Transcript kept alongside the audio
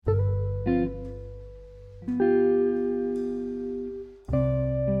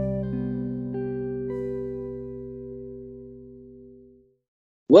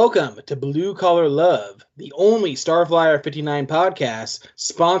Welcome to Blue Collar Love, the only Starflyer 59 podcast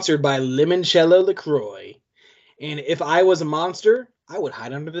sponsored by Limoncello LaCroix. And if I was a monster, I would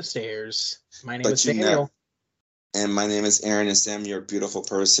hide under the stairs. My name is Samuel. And my name is Aaron, and Sam, you're a beautiful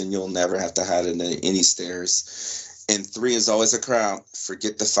person. You'll never have to hide under any stairs. And 3 is always a crowd.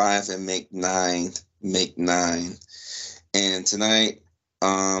 Forget the 5 and make 9. Make 9. And tonight,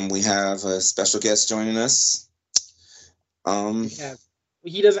 we have a special guest joining us.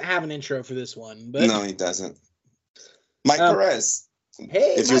 He doesn't have an intro for this one, but no, he doesn't. Mike Perez.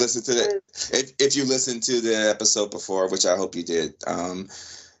 Hey, if you listen to the episode before, which I hope you did,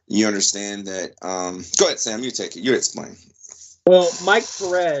 you understand that. Go ahead, Sam. You take it. You explain. Well, Mike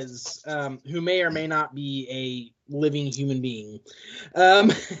Perez, who may or may not be a living human being,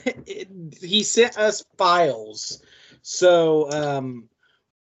 he sent us files. So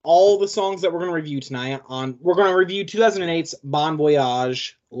all the songs that we're going to review tonight we're going to review 2008's Bon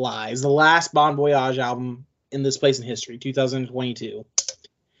Voyage Lies, the last Bon Voyage album in this place in history, 2022.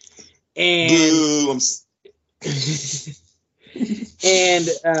 And and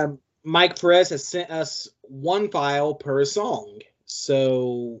Mike Perez has sent us one file per song.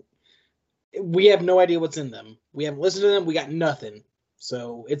 So we have no idea what's in them. We haven't listened to them. We got nothing.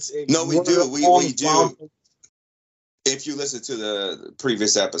 So we do. We do. If you listen to the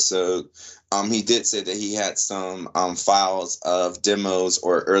previous episode, he did say that he had some files of demos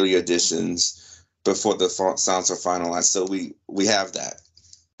or early editions before the sounds are finalized. So we have that.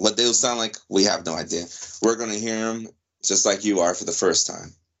 What they'll sound like, we have no idea. We're going to hear them just like you are for the first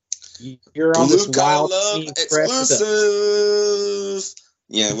time. You're on this wild exclusive.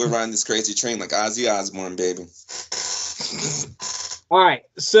 Yeah, we're riding this crazy train like Ozzy Osbourne, baby. All right,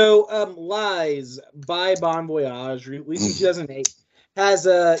 so Lies by Bon Voyage, released in 2008, has,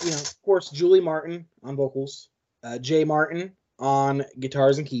 of course, Julie Martin on vocals, Jay Martin on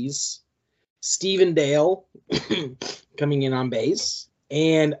guitars and keys, Stephen Dale coming in on bass,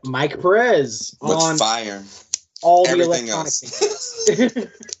 and Mike Perez on fire. All everything the electronic else.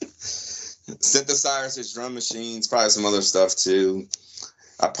 Synthesizers, drum machines, probably some other stuff too.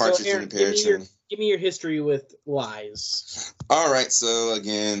 A partridge in a pear tree. Give me your history with Lies. All right, so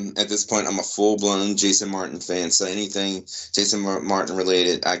again, at this point, I'm a full-blown Jason Martin fan. So anything Jason Martin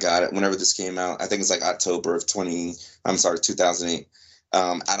related, I got it. Whenever this came out, I think it's like October of 2008.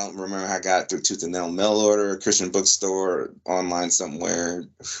 I don't remember how I got it through Tooth and Nail mail order, Christian bookstore, online somewhere.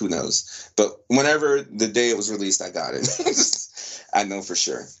 Who knows? But whenever the day it was released, I got it. I know for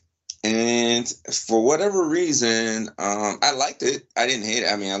sure. And for whatever reason, I liked it. I didn't hate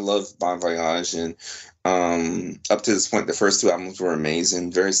it. I mean, I love Bon Voyage, and up to this point, the first 2 albums were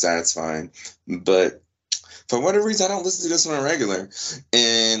amazing, very satisfying. But for whatever reason, I don't listen to this one on regular.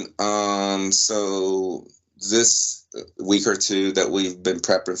 And so this week or 2 that we've been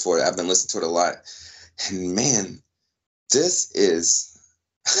prepping for it, I've been listening to it a lot. And man, this is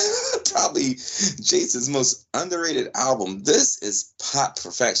probably Jason's most underrated album. This is pop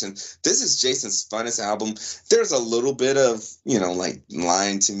perfection. This is Jason's funnest album. There's a little bit of, like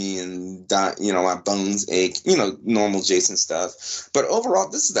Lying to Me and, My Bones Ache, normal Jason stuff. But overall,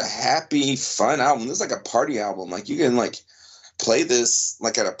 this is a happy, fun album. This is like a party album. Like you can play this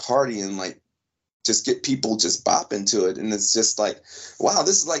like at a party and just get people just bop into it. And it's just like, wow,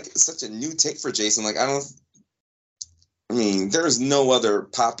 this is like such a new take for Jason. There's no other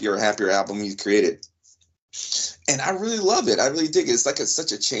poppier, happier album he's created. And I really love it. I really dig it. It's like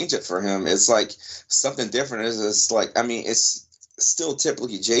such a change up for him. It's like something different. It's still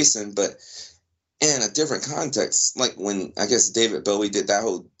typically Jason, but in a different context. Like when, I guess, David Bowie did that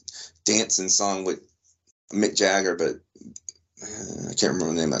whole dancing song with Mick Jagger, but I can't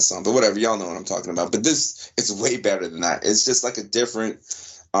remember the name of that song. But whatever, y'all know what I'm talking about. But this is way better than that. It's just like a different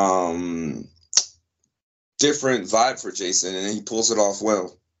vibe for Jason, and he pulls it off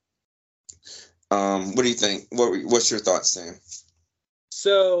well. What do you think? What's your thoughts, Sam?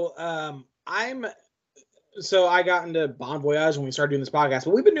 So I got into Bon Voyage when we started doing this podcast,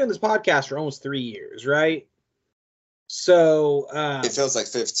 but we've been doing this podcast for almost 3 years, right? So it feels like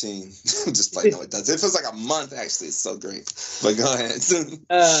 15. Just like, no, it does. It feels like a month, actually. It's so great. But go ahead.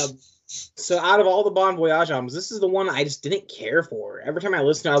 So out of all the Bon Voyage albums, this is the one I just didn't care for. Every time I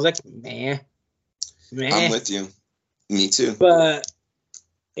listened to it, I was like, meh. I'm with you. Me too. But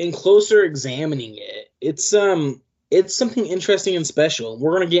in closer examining it, it's something interesting and special.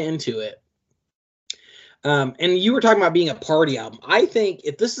 We're gonna get into it. And you were talking about being a party album. I think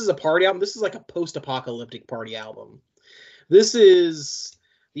if this is a party album, this is like a post-apocalyptic party album. This is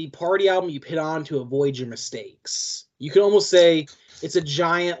the party album you put on to avoid your mistakes. You could almost say it's a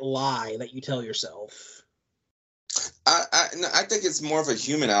giant lie that you tell yourself. I think it's more of a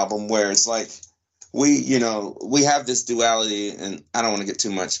human album where it's like we have this duality, and I don't want to get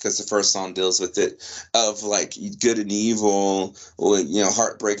too much because the first song deals with it, of like good and evil, or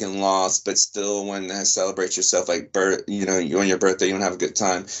heartbreaking loss, but still want to celebrate yourself, like you on your birthday you want to have a good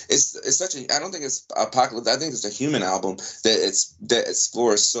time. It's such a, I don't think it's apocalypse. I think it's a human album that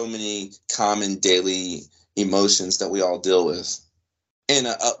explores so many common daily emotions that we all deal with in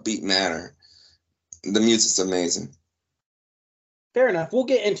an upbeat manner. The music's amazing. Fair enough. We'll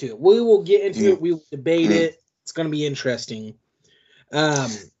get into it. We will get into it. We will debate it. It's going to be interesting. I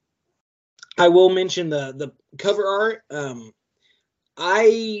will mention the cover art.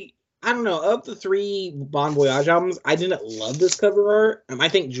 I don't know, of the 3 Bon Voyage albums, I didn't love this cover art. I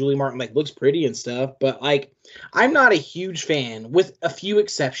think Julie Martin looks pretty and stuff, but I'm not a huge fan, with a few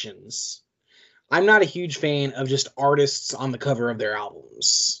exceptions. I'm not a huge fan of just artists on the cover of their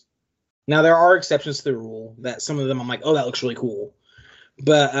albums. Now, there are exceptions to the rule that some of them I'm like, oh, that looks really cool.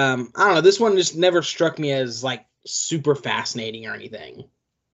 But I don't know. This one just never struck me as super fascinating or anything,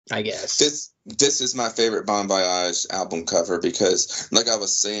 I guess. This is my favorite Bon Voyage album cover because, like I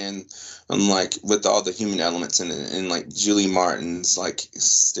was saying, with all the human elements in it, and Julie Martin's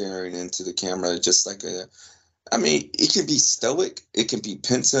staring into the camera, just it can be stoic, it can be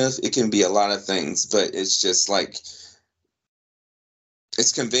pensive, it can be a lot of things, but it's just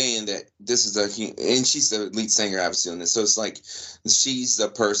it's conveying that this is and she's the lead singer obviously on this, so it's she's the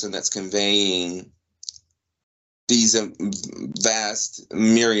person that's conveying these vast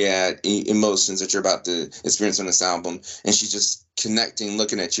myriad emotions that you're about to experience on this album, and she's just connecting,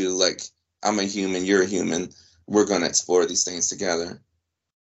 looking at you like, I'm a human, you're a human, we're going to explore these things together,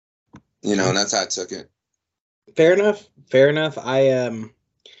 and that's how I took it. Fair enough.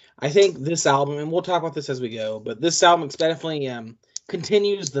 I think this album, and we'll talk about this as we go, but this album definitely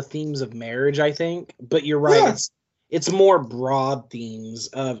continues the themes of marriage, I think. But you're right. Yeah. It's more broad themes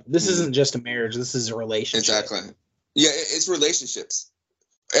of this isn't just a marriage. This is a relationship. Exactly. Yeah, it's relationships.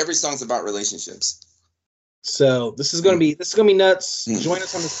 Every song's about relationships. So this is gonna be nuts. Join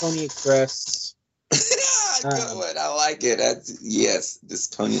us on this Pony Express. Good. I like it. Yes, this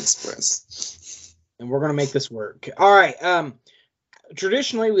Pony Express. And we're gonna make this work. All right.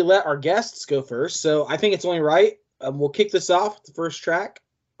 Traditionally, we let our guests go first, so I think it's only right. We'll kick this off with the first track.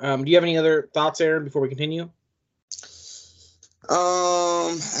 Do you have any other thoughts, Aaron, before we continue?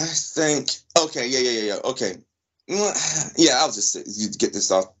 I think. Okay. Yeah. Okay. Yeah, I'll just get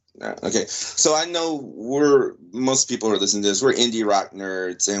this off. Okay. So I know most people who are listening to this, we're indie rock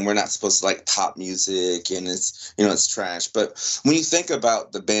nerds, and we're not supposed to like pop music, and it's trash. But when you think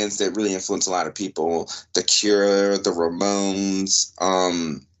about the bands that really influence a lot of people, The Cure, the Ramones,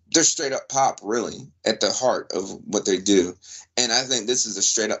 they're straight up pop, really, at the heart of what they do. And I think this is a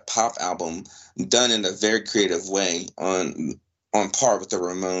straight up pop album done in a very creative way, on par with the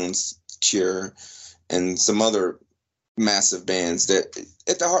Ramones, Cure, and some other massive bands that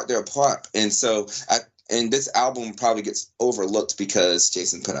at the heart they're pop. And so and this album probably gets overlooked because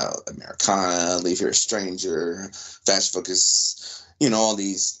Jason put out Americana, Leave Here a Stranger, Fast Focus, all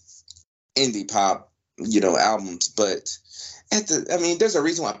these indie pop, albums. But there's a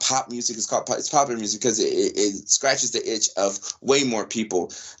reason why pop music is called pop. It's popular music because it scratches the itch of way more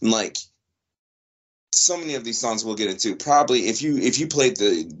people. So many of these songs we'll get into. Probably if you played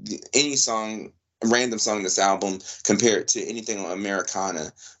any song, a random song in this album, compare it to anything on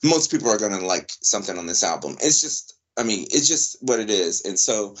Americana, most people are going to like something on this album. It's just what it is. And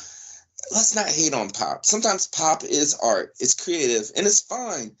so let's not hate on pop. Sometimes pop is art. It's creative and it's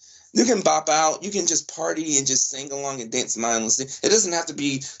fine. You can bop out. You can just party and just sing along and dance mindlessly. It doesn't have to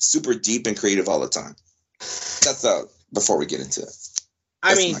be super deep and creative all the time. That's before we get into it.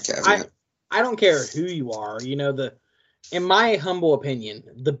 I don't care who you are. In my humble opinion,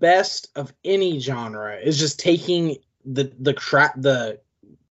 the best of any genre is just taking the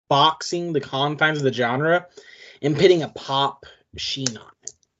boxing, the confines of the genre, and putting a pop sheen on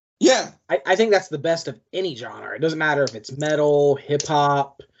it. Yeah. I think that's the best of any genre. It doesn't matter if it's metal, hip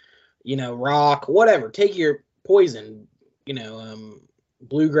hop, rock, whatever. Take your Poison,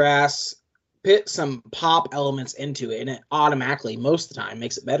 bluegrass, put some pop elements into it, and it automatically, most of the time,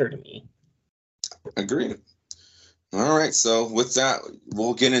 makes it better to me. Agreed. All right, so with that,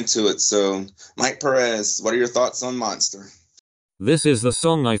 we'll get into it. So, Mike Perez, what are your thoughts on Monster? This is the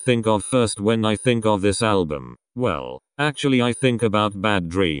song I think of first when I think of this album. Well, actually I think about Bad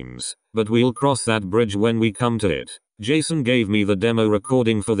Dreams, but we'll cross that bridge when we come to it. Jason gave me the demo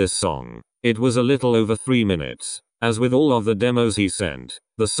recording for this song. It was a little over 3 minutes. As with all of the demos he sent,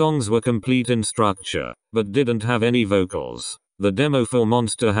 the songs were complete in structure, but didn't have any vocals. The demo for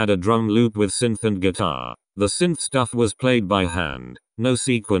Monster had a drum loop with synth and guitar. The synth stuff was played by hand, no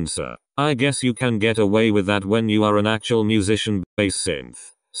sequencer. I guess you can get away with that when you are an actual musician. Bass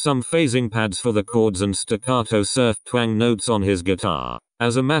synth. Some phasing pads for the chords and staccato surf twang notes on his guitar.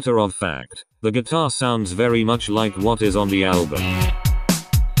 As a matter of fact, the guitar sounds very much like what is on the album.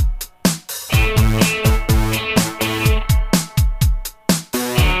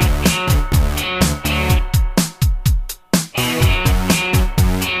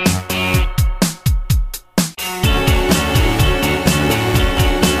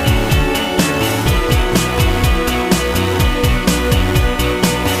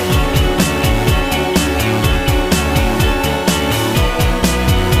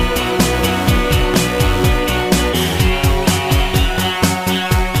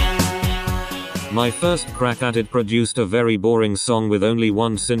 My first crack at it produced a very boring song with only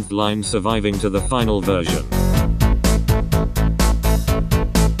one synth line surviving to the final version.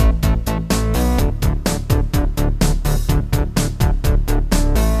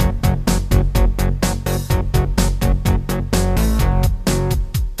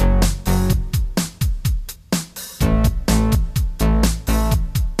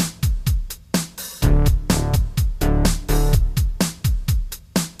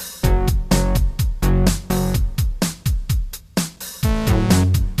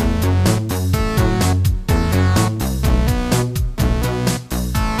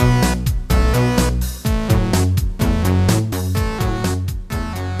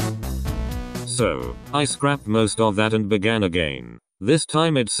 So, I scrapped most of that and began again. This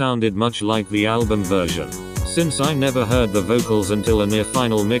time it sounded much like the album version. Since I never heard the vocals until a near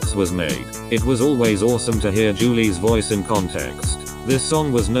final mix was made, it was always awesome to hear Julie's voice in context. This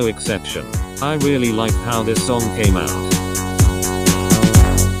song was no exception. I really liked how this song came out.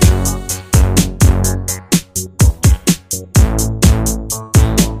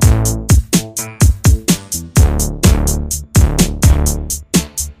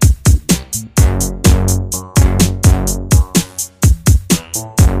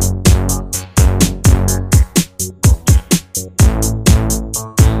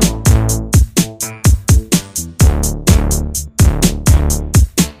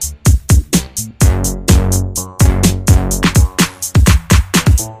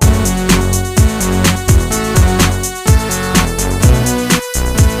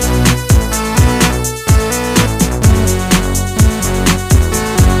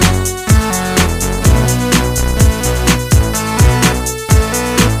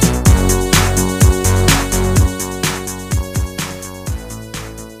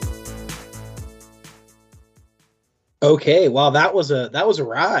 Okay, wow, that was a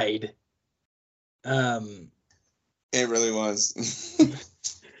ride. It really was.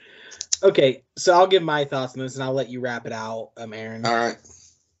 Okay, so I'll give my thoughts on this, and I'll let you wrap it out, Aaron. All right.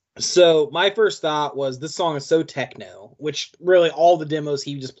 So my first thought was this song is so techno, which really all the demos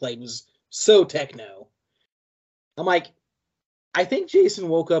he just played was so techno. I'm like, I think Jason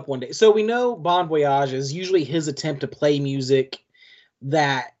woke up one day. So we know Bon Voyage is usually his attempt to play music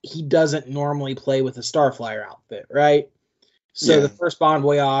that he doesn't normally play with a Starflyer outfit, right? So The first Bon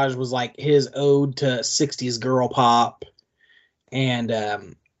Voyage was like his ode to 60s girl pop. And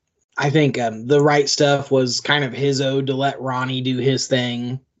I think The Right Stuff was kind of his ode to let Ronnie do his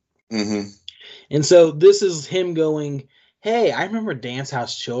thing. Mm-hmm. And so this is him going, hey, I remember Dance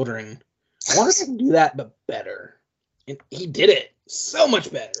House Children. I wonder if I can do that, but better. And he did it so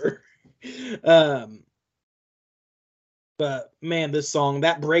much better. But man, this song,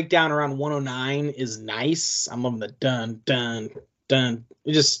 that breakdown around 109 is nice. I'm loving the dun, dun, dun.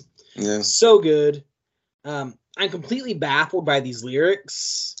 It's just so good. I'm completely baffled by these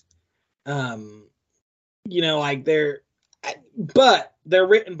lyrics. Like but they're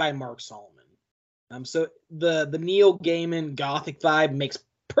written by Mark Solomon. So the Neil Gaiman Gothic vibe makes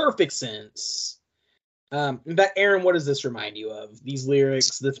perfect sense. In fact, Aaron, what does this remind you of? These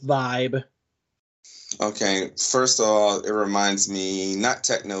lyrics, this vibe? Okay, first of all, it reminds me not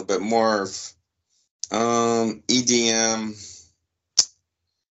techno, but more of EDM,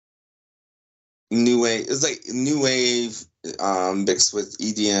 new wave. It's like new wave mixed with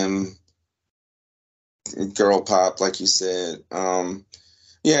EDM, girl pop, like you said.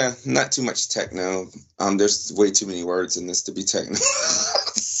 Yeah, not too much techno. There's way too many words in this to be techno.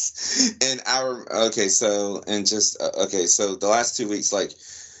 So the last 2 weeks, like,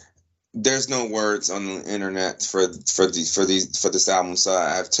 there's no words on the internet for this album, so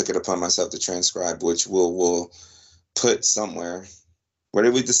I've took it upon myself to transcribe, which we'll put somewhere. Where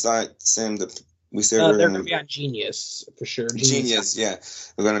did we decide, Sam, to We said we're they're going to be on Genius for sure. Genius, yeah.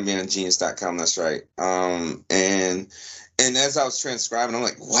 We're going to be on Genius.com. That's right. And as I was transcribing, I'm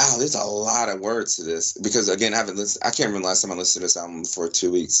like, wow, there's a lot of words to this. Because, again, I can't remember the last time I listened to this album before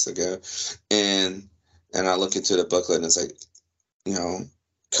 2 weeks ago. And I look into the booklet, and it's like, you know,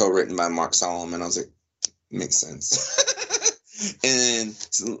 co-written by Mark Solomon. I was like, makes sense. And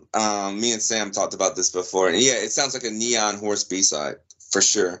me and Sam talked about this before. And, yeah, it sounds like a Neon Horse B-side, for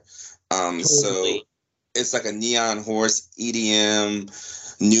sure. Totally. So it's like a Neon Horse EDM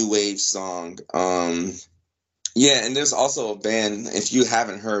new wave song. Yeah, and there's also a band, if you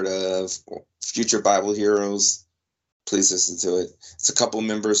haven't heard of Future Bible Heroes, please listen to it. It's a couple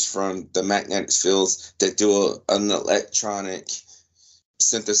members from the Magnetic Fields that do an electronic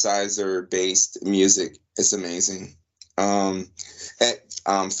synthesizer based music. It's amazing. At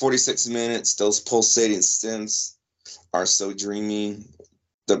 46 minutes, those pulsating synths are so dreamy.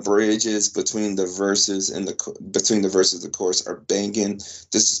 The bridges between the verses and the chorus are banging.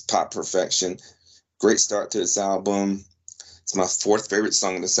 This is pop perfection. Great start to this album. It's my fourth favorite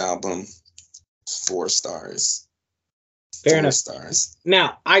song of this album. 4 stars. Fair 4 enough. stars.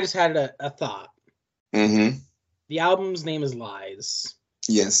 Now, I just had a thought. Mm-hmm. The album's name is Lies.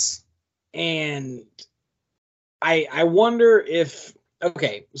 Yes. And I wonder if,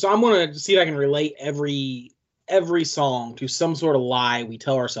 okay, so I'm going to see if I can relate every song to some sort of lie we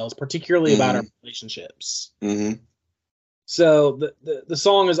tell ourselves, particularly about our relationships. Mm-hmm. So the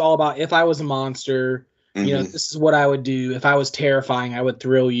song is all about, if I was a monster, you know, this is what I would do. If I was terrifying, I would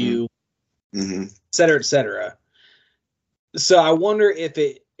thrill you, et cetera, et cetera. So I wonder if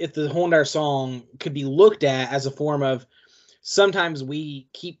the whole entire song could be looked at as a form of, sometimes we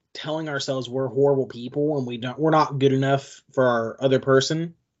keep telling ourselves we're horrible people and we're not good enough for our other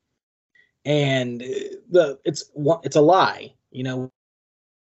person. And it's a lie, you know,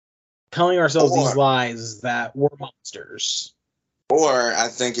 telling ourselves these lies that we're monsters. Or I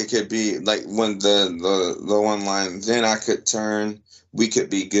think it could be like when the one line, then I could turn, we could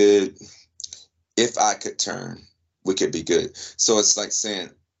be good. If I could turn, we could be good. So it's like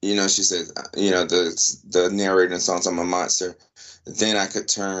saying, you know, she said, you know, the narrator in the songs, I'm a monster. Then I could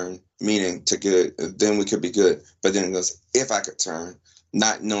turn, meaning to good. Then we could be good. But then it goes, if I could turn,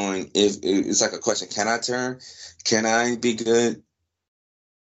 not knowing if it's like a question. Can I turn? Can I be good?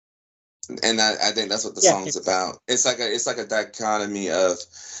 And I think that's what the song's about. It's like a dichotomy of,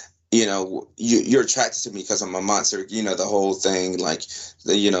 you know, you're attracted to me because I'm a monster. You know, the whole thing, like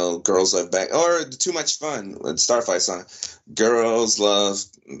the, you know, girls love back or Too Much Fun, Starfight song. Girls love,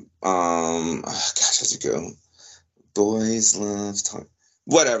 how's it go? Boys love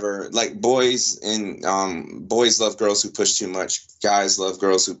whatever. Like boys love girls who push too much. Guys love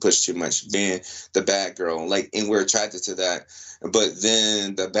girls who push too much. Being the bad girl, like, and we're attracted to that. But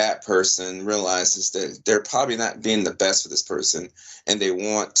then the bad person realizes that they're probably not being the best for this person, and they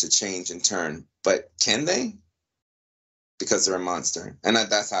want to change and turn. But can they? Because they're a monster, and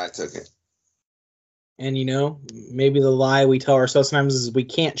that's how I took it. And you know, maybe the lie we tell ourselves sometimes is we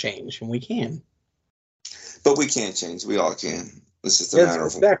can't change, and we can. But we can change. We all can. It's just a matter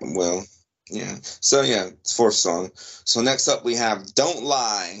of will. Yeah. So yeah, it's 4th song. So next up we have "Don't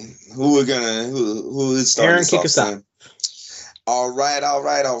Lie." Who is starting? Aaron, kick us off. All right.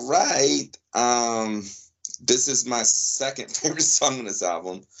 This is my second favorite song on this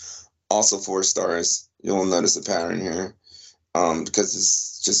album. Also 4 stars. You'll notice a pattern here, because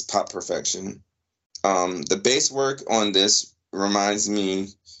it's just pop perfection. The bass work on this reminds me.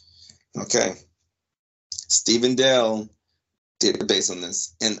 Okay. Stephen Dale did the bass on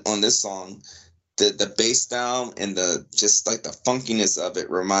this, and on this song, the bass style and the just like the funkiness of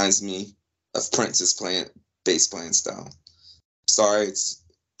it reminds me of Prince's bass playing style. Sorry,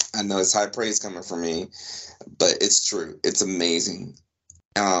 I know it's high praise coming from me, but it's true. It's amazing.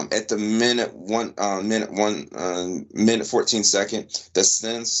 At the minute 14 second, the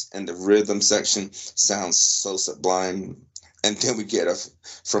synths and the rhythm section sounds so sublime. And then we get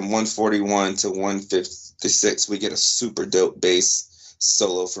from 141 to 156, we get a super dope bass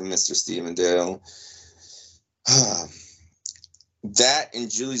solo from Mr. Stephen Dale. That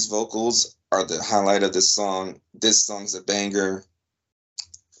and Julie's vocals are the highlight of this song. This song's a banger.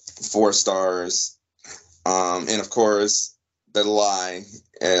 4 stars. And of course, the lie,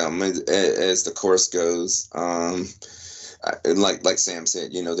 as the chorus goes. Like Sam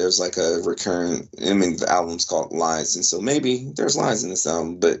said, you know, there's like a recurrent, I mean, the album's called Lies, and so maybe there's lies in this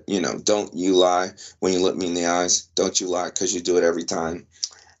album, but, you know, don't you lie when you look me in the eyes. Don't you lie because you do it every time.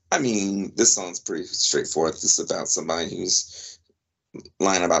 I mean, this song's pretty straightforward. It's about somebody who's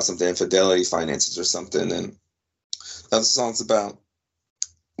lying about something, infidelity, finances, or something, and that's what the song's about.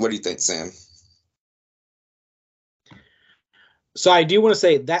 What do you think, Sam? So I do want to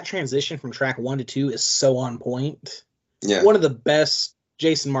say that transition from track 1 to 2 is so on point. Yeah. One of the best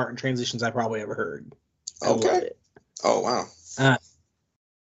Jason Martin transitions I probably ever heard. I love it. Oh, wow.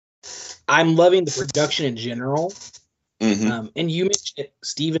 I'm loving the production in general. Mm-hmm. And you mentioned it,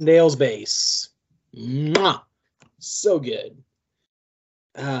 Stephen Dale's bass. Mwah! So good.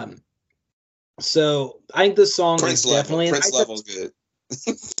 So I think this song Prince is level. definitely Prince level's good.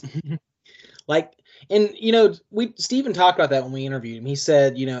 like, and you know, Stephen talked about that when we interviewed him. He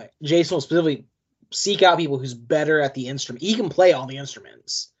said, you know, Jason will specifically seek out people who's better at the instrument. He can play all the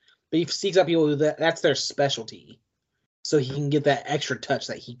instruments, but he seeks out people who that's their specialty, so he can get that extra touch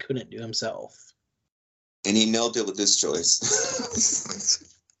that he couldn't do himself. And he nailed it with this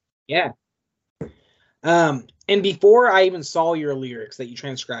choice. Yeah. And before I even saw your lyrics that you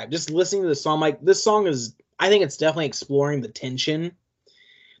transcribed, just listening to the song, like this song is, I think it's definitely exploring the tension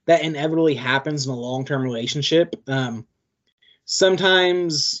that inevitably happens in a long-term relationship.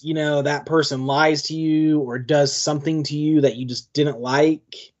 Sometimes, you know, that person lies to you or does something to you that you just didn't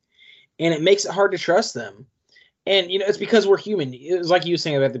like, and it makes it hard to trust them. And, you know, it's because we're human. It was like you were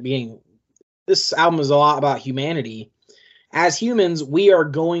saying at the beginning, this album is a lot about humanity. As humans, we are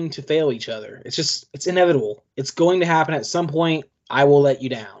going to fail each other. It's inevitable. It's going to happen at some point. I will let you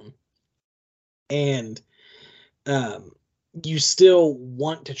down. And you still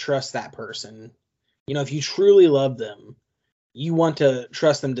want to trust that person. You know, if you truly love them, you want to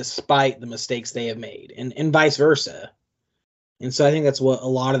trust them despite the mistakes they have made, and vice versa. And so I think that's what a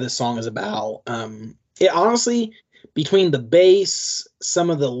lot of this song is about. It honestly, between the bass, some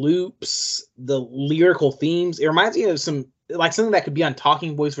of the loops, the lyrical themes, it reminds me of something that could be on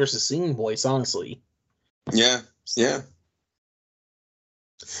Talking Voice versus Singing Voice, honestly. Yeah.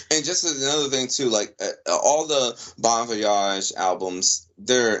 And just another thing too, like all the Bon Voyage albums,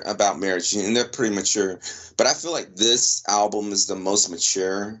 they're about marriage and they're pretty mature. But I feel like this album is the most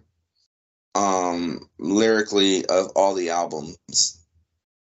mature lyrically of all the albums.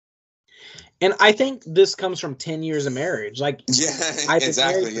 And I think this comes from 10 years of marriage. Like, yeah, I've been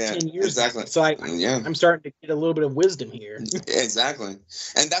exactly. married for Yeah, 10 years exactly. now, so I'm starting to get a little bit of wisdom here. Exactly.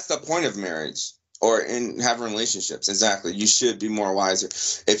 And that's the point of marriage or in having relationships. Exactly. You should be more wiser.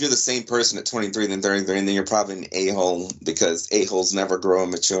 If you're the same person at 23 than 33, then you're probably an a-hole, because a-holes never grow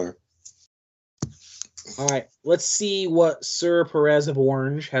and mature. All right. Let's see what Sir Perez of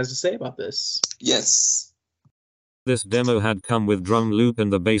Orange has to say about this. Yes. This demo had come with drum loop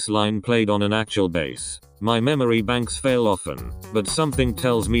and the bass line played on an actual bass. My memory banks fail often, but something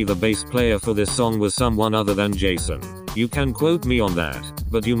tells me the bass player for this song was someone other than Jason. You can quote me on that,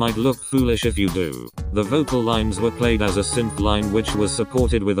 but you might look foolish if you do. The vocal lines were played as a synth line which was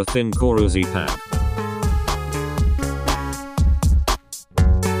supported with a thin chorus pad.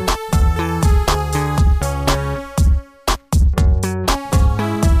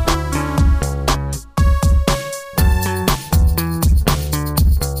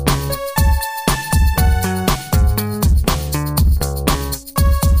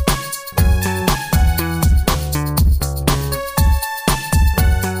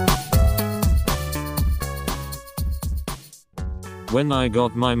 When I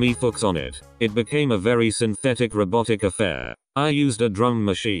got my meathooks on it, it became a very synthetic robotic affair. I used a drum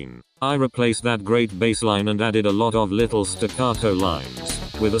machine. I replaced that great bass line and added a lot of little staccato lines,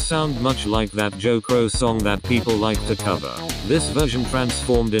 with a sound much like that Joe Crow song that people like to cover. This version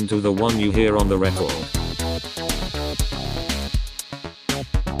transformed into the one you hear on the record.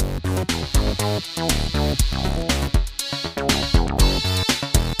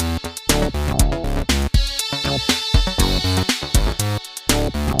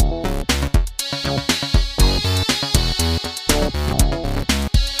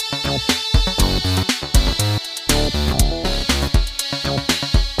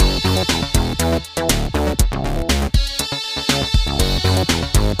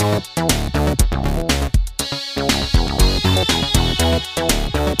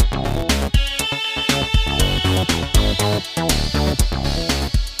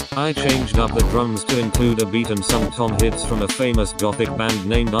 I changed up the drums to include a beat and some tom hits from a famous gothic band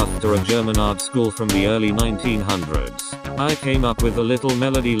named after a German art school from the early 1900s. I came up with a little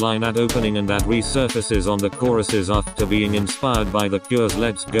melody line at opening and that resurfaces on the choruses after being inspired by The Cure's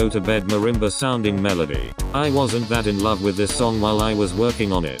Let's Go to Bed marimba sounding melody. I wasn't that in love with this song while I was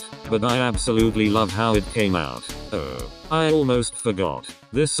working on it, but I absolutely love how it came out. Oh, I almost forgot.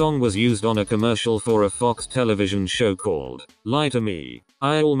 This song was used on a commercial for a Fox television show called Lie to Me.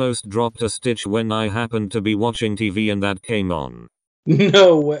 I almost dropped a stitch when I happened to be watching TV and that came on.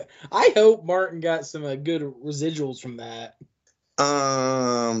 No way. I hope Martin got some good residuals from that.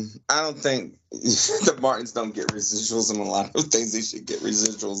 I don't think the Martins don't get residuals on a lot of things they should get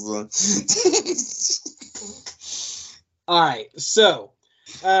residuals on. All right, so,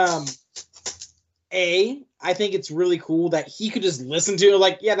 I think it's really cool that he could just listen to it.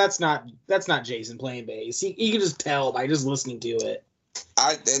 Like, yeah, that's not Jason playing bass. He could just tell by just listening to it.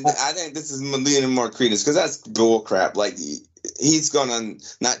 I think this is leaning more credence because that's bull crap. Like, he's gonna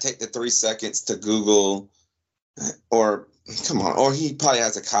not take the 3 seconds to Google, or come on, or he probably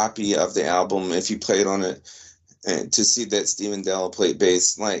has a copy of the album if you played on it, and to see that Stephen Dell played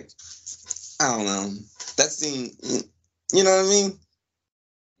bass. Like, I don't know. That's the, you know what I mean?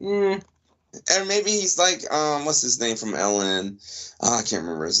 Mm. And maybe he's like, what's his name from Ellen? Oh, I can't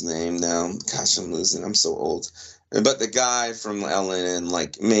remember his name now. Gosh, I'm losing. I'm so old. But the guy from Ellen and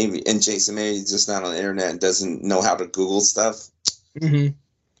like maybe, and Jason, maybe he's just not on the internet and doesn't know how to Google stuff. Mm-hmm.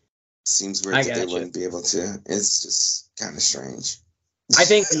 Seems weird that they wouldn't be able to. It's just kind of strange. I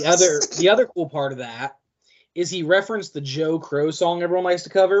think the other cool part of that is he referenced the Joe Crow song everyone likes to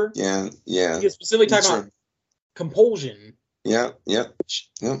cover. Yeah. He specifically talking about Compulsion. Yeah.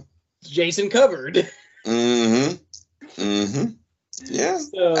 Jason covered. Mm-hmm. Yeah.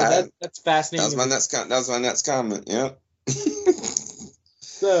 So that's fascinating. That was my next comment. Yeah.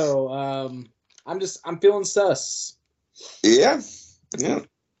 So I'm feeling sus. Yeah.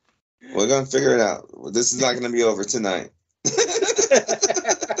 We're gonna figure it out. This is not gonna be over tonight.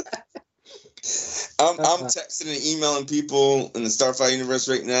 I'm texting and emailing people in the Starfire universe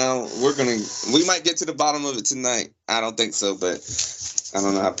right now. We might get to the bottom of it tonight. I don't think so, but I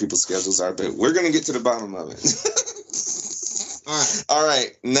don't know how people's schedules are, but we're gonna get to the bottom of it. All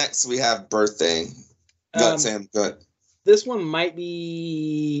right. Next we have Birthday. Go ahead, Sam. Go ahead. This one might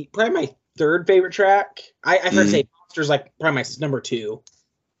be probably my third favorite track. I heard say Monster's like probably my number 2.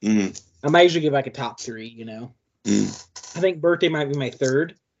 Mm-hmm. I might usually give like a top 3, you know. I think Birthday might be my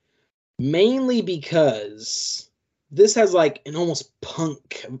third. Mainly because this has like an almost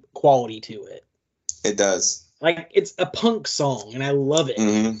punk quality to it. It does. Like, it's a punk song, and I love it.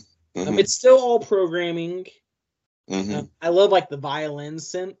 Mm-hmm. It's still all programming. Mm-hmm. I love like the violin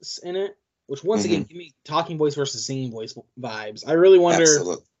synths in it, which once again give me talking voice versus singing voice vibes. I really wonder.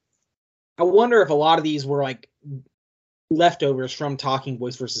 Absolutely. I wonder if a lot of these were like leftovers from talking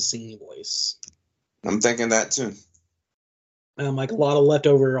voice versus singing voice. I'm thinking that too. Like a lot of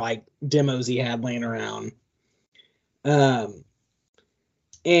leftover like demos he had laying around. And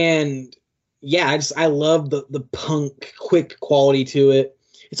yeah, I love the punk quick quality to it.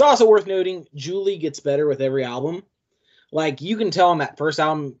 It's also worth noting Julie gets better with every album. Like, you can tell on that first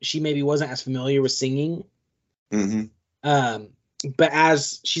album she maybe wasn't as familiar with singing. Mm-hmm. But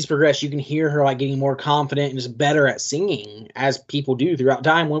as she's progressed, you can hear her like getting more confident and just better at singing, as people do throughout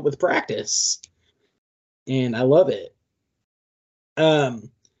time with practice. And I love it. From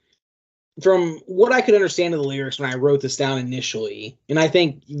what I could understand of the lyrics when I wrote this down initially, and I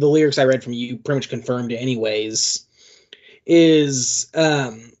think the lyrics I read from you pretty much confirmed it anyways, is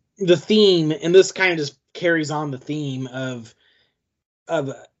the theme, and this kind of just carries on the theme of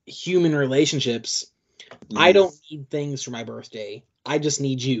human relationships. I don't need things for my birthday. I just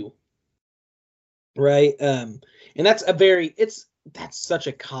need you. Right? And that's that's such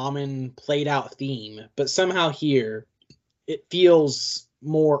a common played out theme, but somehow here it feels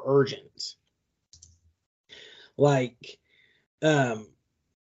more urgent. Like,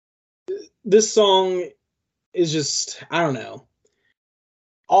 this song is just, I don't know.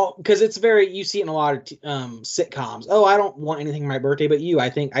 Because it's you see it in a lot of sitcoms. Oh, I don't want anything for my birthday but you. I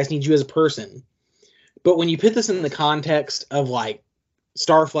think I just need you as a person. But when you put this in the context of like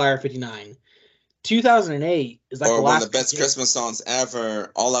Starflyer 59, 2008 is like or the one last of the best Christmas songs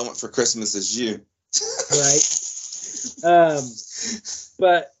ever. All I Want for Christmas Is You. Right.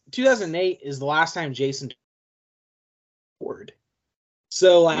 But 2008 is the last time Jason toured.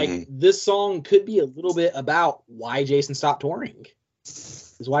 So like this song could be a little bit about why Jason stopped touring.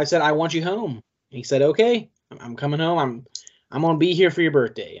 His wife said, "I want you home." And he said, "Okay, I'm coming home. I'm gonna be here for your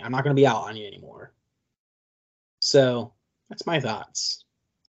birthday. I'm not gonna be out on you anymore." So that's my thoughts.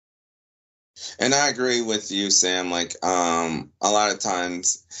 And I agree with you, Sam. Like, a lot of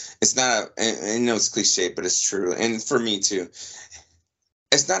times it's not, I know it's cliche, but it's true. And for me too,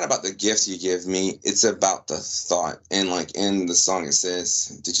 it's not about the gifts you give me. It's about the thought. And like in the song, it says,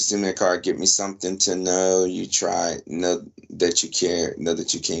 "Did you send me a card? Give me something to know you tried, know that you care, know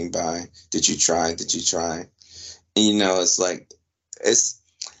that you came by. Did you try? Did you try?" And you know, it's like,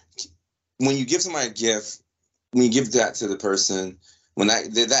 when you give somebody a gift, when you give that to the person, when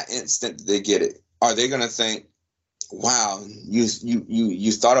that instant they get it, are they going to think, wow,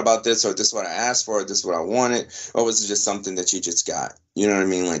 you thought about this, or this is what I asked for, or this is what I wanted, or was it just something that you just got? You know what I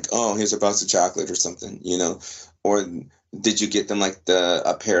mean? Like, oh, here's a box of chocolate or something, you know? Or did you get them like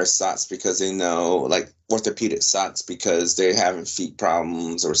a pair of socks because they know, like orthopedic socks because they're having feet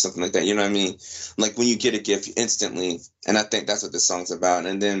problems or something like that? You know what I mean? Like when you get a gift instantly, and I think that's what this song's about.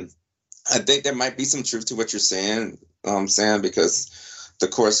 And then I think there might be some truth to what you're saying, Sam, because the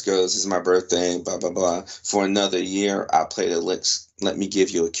chorus goes, "It's my birthday, blah, blah, blah. For another year, I'll play the licks. Let me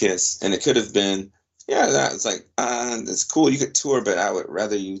give you a kiss." And it could have been, yeah, that's like, it's cool. You could tour, but I would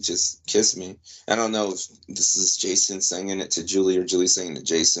rather you just kiss me. I don't know if this is Jason singing it to Julie or Julie singing it to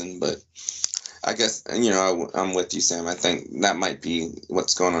Jason, but I guess, you know, I'm with you, Sam. I think that might be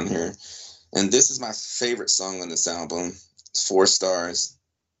what's going on here. And this is my favorite song on this album. It's 4 stars.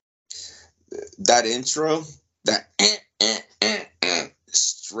 That intro, that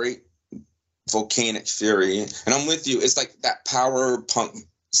straight volcanic fury. And I'm with you. It's like that power punk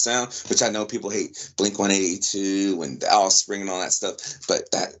sound, which I know people hate, Blink-182 and The Offspring and all that stuff. But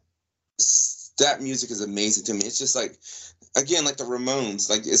that music is amazing to me. It's just like, again, like the Ramones,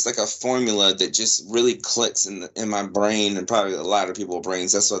 like it's like a formula that just really clicks in my brain, and probably a lot of people's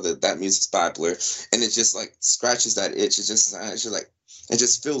brains. That's why that music's popular, and it just like scratches that itch. It's just like, it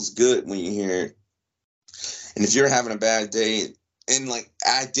just feels good when you hear it. And if you're having a bad day, and like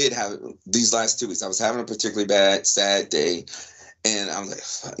I did have these last 2 weeks, I was having a particularly bad, sad day. And I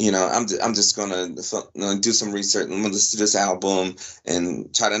was like, you know, I'm just gonna do some research. I'm gonna listen to this album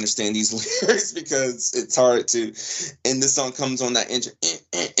and try to understand these lyrics because it's hard to. And this song comes on that intro,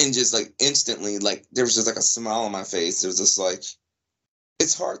 and just like instantly, like there was just like a smile on my face. It was just like,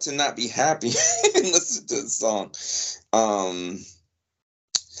 it's hard to not be happy and listen to this song.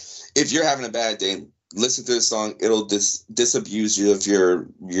 If you're having a bad day, listen to this song. It'll disabuse you of your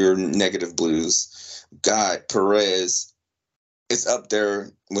negative blues. God, Perez is up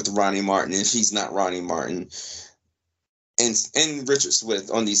there with Ronnie Martin, if he's not Ronnie Martin, and Richard Swift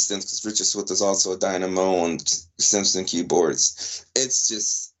on these synths, because Richard Swift is also a dynamo on Simpson keyboards. It's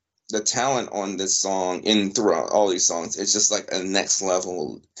just the talent on this song and throughout all these songs. It's just like a next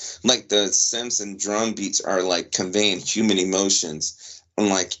level. Like the Simpson drum beats are like conveying human emotions, and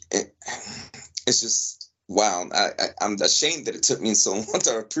like it's just. Wow, I'm ashamed that it took me so long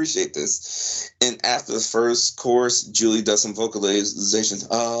to appreciate this. And after the first chorus, Julie does some vocalizations,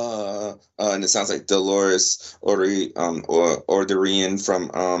 and it sounds like Dolores O'Riordan from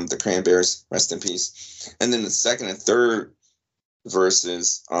the Cranberries, rest in peace. And then the second and third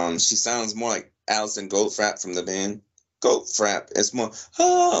verses, she sounds more like Alison Goldfrapp from the band Goldfrapp. It's more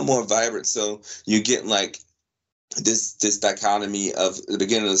vibrant, so you get like this dichotomy of the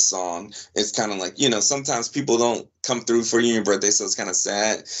beginning of the song. It's kind of like, you know, sometimes people don't come through for you on your birthday, so it's kind of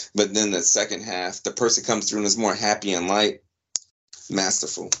sad. But then the second half, the person comes through and is more happy and light.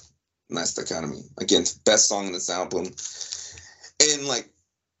 Masterful. Nice dichotomy. Again, best song in this album. And like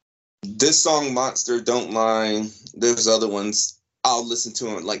this song, Monster, Don't Lie. There's other ones. I'll listen to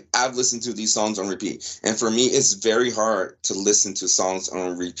them. Like I've listened to these songs on repeat, and for me, it's very hard to listen to songs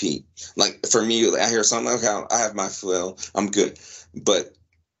on repeat. Like for me, I hear a song, okay, I have my fill, I'm good. But,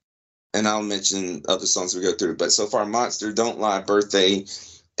 and I'll mention other songs we go through. But so far, Monster, Don't Lie, Birthday,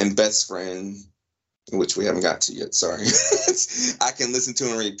 and Best Friend, which we haven't got to yet. Sorry, I can listen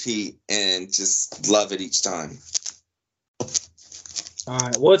to and repeat and just love it each time. All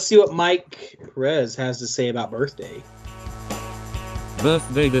right, well, let's see what Mike Perez has to say about Birthday.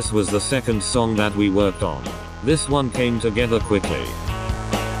 Birthday. This was the second song that we worked on. This one came together quickly.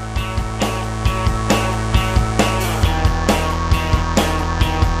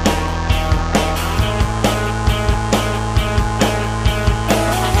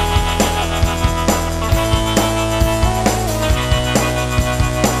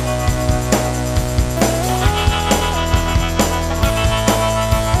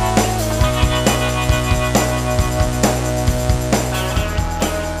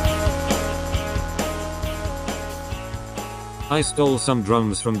 I stole some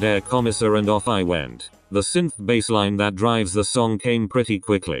drums from Der Kommissar and off I went. The synth bass line that drives the song came pretty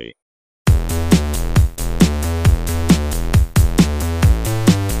quickly.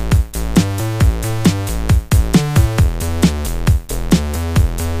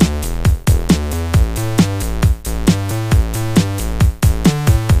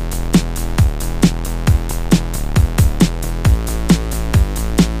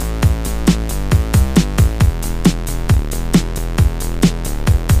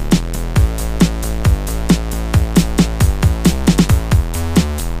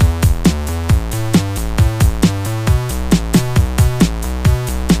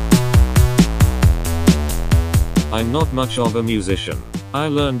 I'm not much of a musician. I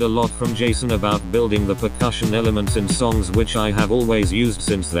learned a lot from Jason about building the percussion elements in songs, which I have always used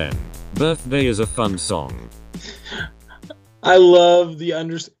since then. Birthday is a fun song. I love the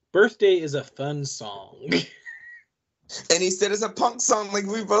Birthday is a fun song. And he said it's a punk song, like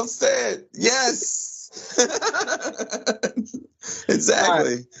we both said. Yes.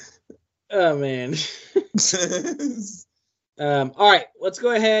 Exactly. Oh man. All right, let's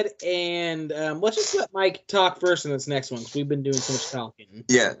go ahead and let's just let Mike talk first in this next one, because we've been doing so much talking.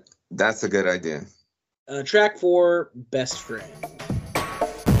 Yeah, that's a good idea. Track 4, Best Friend.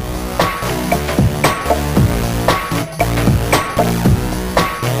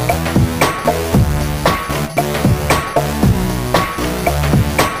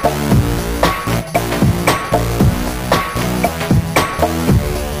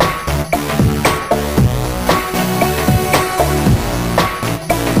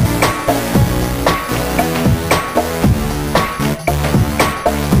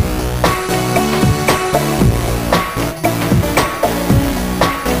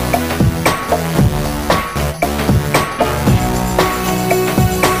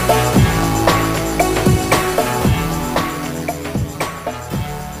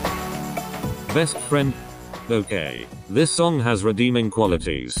 Best Friend? Okay. This song has redeeming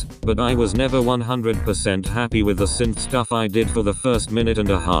qualities, but I was never 100% happy with the synth stuff I did for the first minute and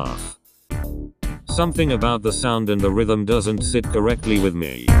a half. Something about the sound and the rhythm doesn't sit correctly with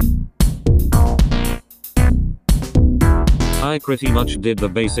me. I pretty much did the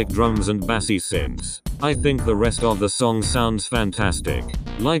basic drums and bassy synths. I think the rest of the song sounds fantastic.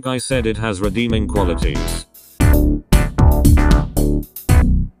 Like I said, it has redeeming qualities.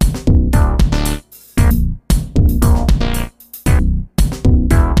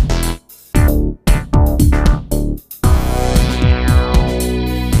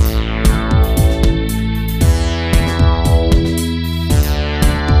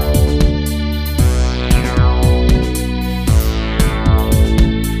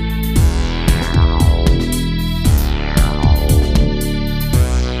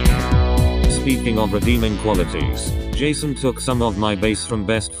 Speaking of redeeming qualities, Jason took some of my bass from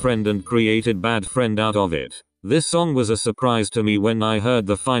Best Friend and created Bad Friend out of it. This song was a surprise to me when I heard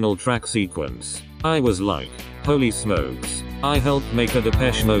the final track sequence. I was like, holy smokes, I helped make a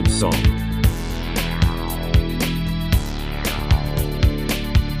Depeche Mode song.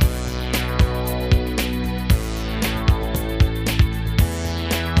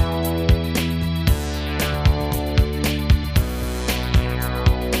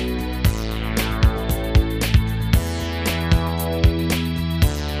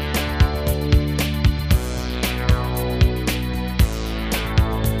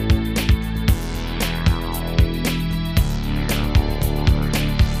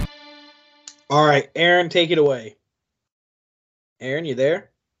 All right, Aaron, take it away. Aaron, you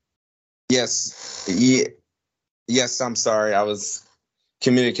there? Yes. Yes, I'm sorry. I was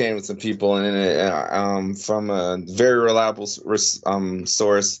communicating with some people, and from a very reliable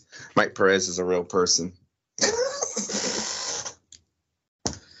source, Mike Perez is a real person.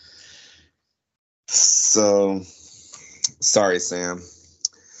 So, sorry, Sam.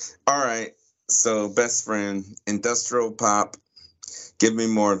 All right. So, Best Friend, industrial pop. Give me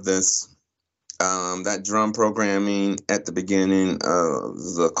more of this. That drum programming at the beginning of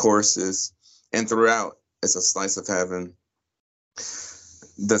the choruses and throughout, it's a slice of heaven.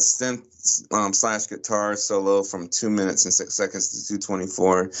 The synth slash guitar solo from 2 minutes and 6 seconds to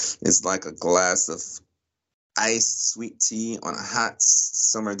 2:24 is like a glass of iced sweet tea on a hot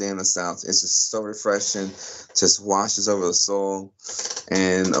summer day in the South. It's just so refreshing, just washes over the soul.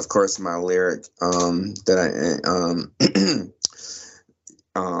 And of course, my lyric that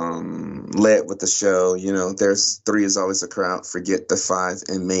I led with the show, you know, there's 3 is always a crowd, forget the 5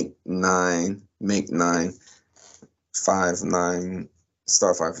 and make 9, 5, 9,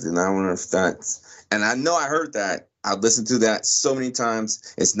 star 5, 59. I wonder if that's, and I know I heard that. I listened to that so many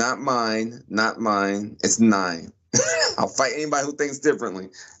times. It's not mine, it's 9. I'll fight anybody who thinks differently.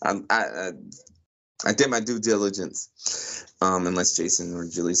 I did my due diligence. Unless Jason or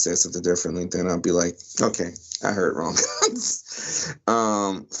Julie says something differently, then I'll be like, okay, I heard wrong.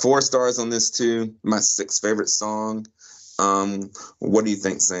 4 stars on this too. My 6th favorite song. What do you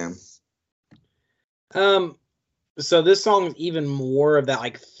think, Sam? So this song is even more of that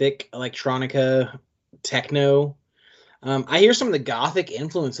like thick electronica techno. I hear some of the gothic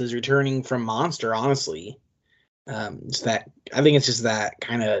influences returning from Monster, honestly. It's that, I think it's just that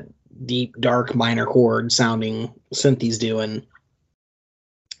kind of deep, dark minor chord sounding synth he's doing.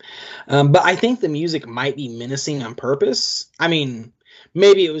 But I think the music might be menacing on purpose. I mean,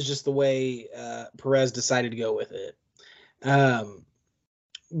 maybe it was just the way Perez decided to go with it.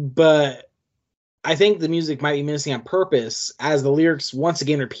 But I think the music might be missing on purpose, as the lyrics once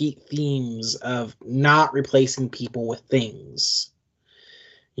again repeat themes of not replacing people with things.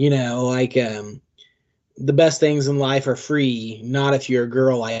 Like the best things in life are free, not if you're a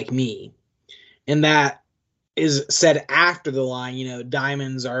girl like me. And that is said after the line,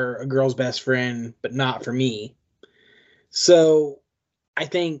 diamonds are a girl's best friend, but not for me. So I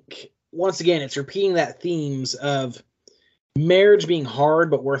think, once again, it's repeating that themes of marriage being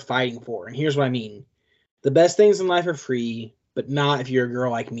hard but worth fighting for. And here's what I mean. The best things in life are free, but not if you're a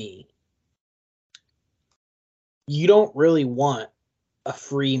girl like me. You don't really want a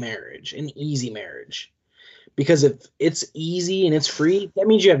free marriage, an easy marriage. Because if it's easy and it's free, that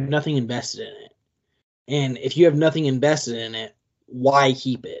means you have nothing invested in it. And if you have nothing invested in it, why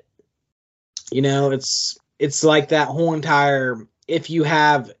keep it? It's like that whole entire, if you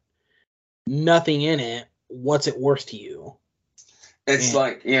have nothing in it, what's it worth to you? It's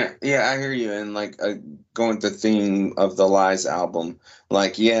like, yeah, I hear you. And like going to the theme of the Lies album,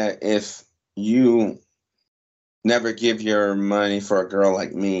 like, yeah, if you never give your money for a girl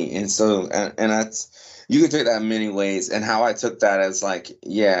like me, and so, and that's, you can take that in many ways. And how I took that as like,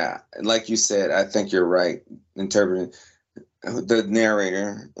 yeah, like you said, I think you're right. Interpreting the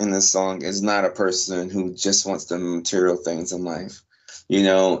narrator in this song is not a person who just wants the material things in life,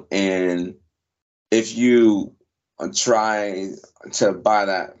 and if you try to buy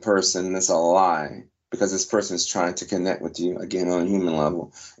that person, that's a lie, because this person is trying to connect with you again on a human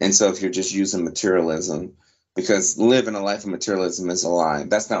level. And so if you're just using materialism, because living a life of materialism is a lie.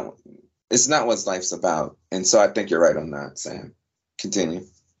 It's not what life's about. And so I think you're right on that, Sam. Continue.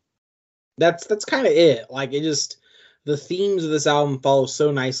 That's kind of it. Like, the themes of this album follow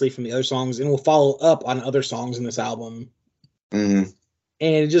so nicely from the other songs, and will follow up on other songs in this album. Mm-hmm.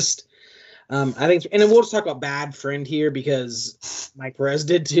 And it just, I think, and then we'll just talk about Bad Friend here because Mike Perez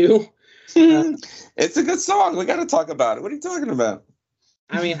did too. It's a good song. We got to talk about it. What are you talking about?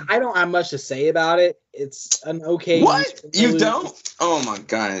 I mean, I don't have much to say about it. It's an okay. What? You don't? Oh my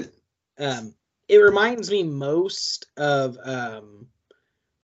God. It reminds me most of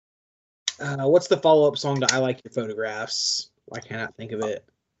what's the follow-up song to I Like Your Photographs? Why can't I think of it?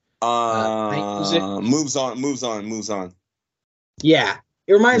 Moves on. Yeah,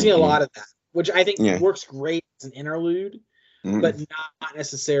 it reminds me a lot of that, which I think Yeah. works great as an interlude, but not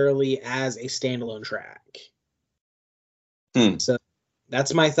necessarily as a standalone track. So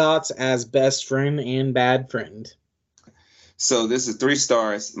that's my thoughts as Best Friend and Bad Friend. So this is 3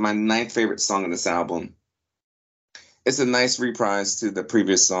 stars, my 9th favorite song on this album. It's a nice reprise to the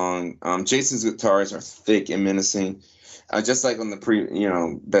previous song. Jason's guitars are thick and menacing. Just like on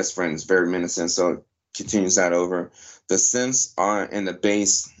the Best Friend is very menacing, so it continues that over. The synths are in the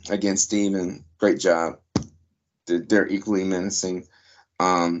bass, again, Steven, great job. They're equally menacing.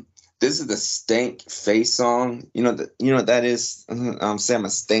 This is the Stank Face song. You know what that is? Sam, a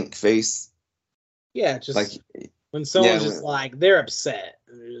stank face. Yeah, just like when someone's just like, they're upset.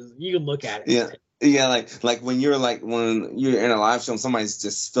 You can look at it. Yeah. Yeah, like when you're in a live show and somebody's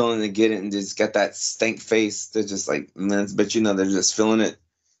just feeling to get it and just got that stank face, they're just like, but they're just feeling it.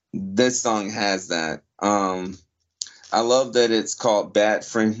 This song has that. I love that it's called Bad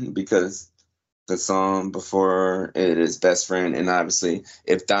Friend, because the song before it is Best Friend, and obviously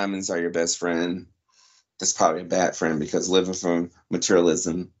if diamonds are your best friend, that's probably a bad friend, because living from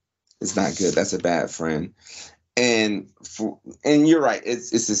materialism is not good. That's a bad friend. And you're right.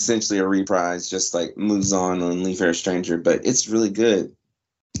 It's essentially a reprise, just like Moves On Leave Here a Stranger, but it's really good.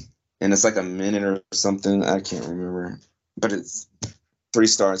 And it's like a minute or something. I can't remember, but it's 3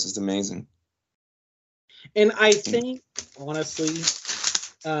 stars. It's amazing. And I think, honestly,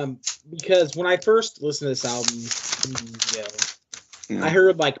 because when I first listened to this album, I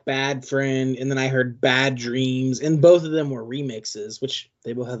heard like Bad Friend, and then I heard Bad Dreams, and both of them were remixes, which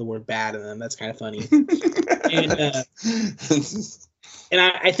they both have the word bad in them. That's kind of funny. And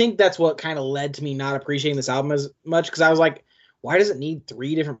I think that's what kind of led to me not appreciating this album as much, because I was like, why does it need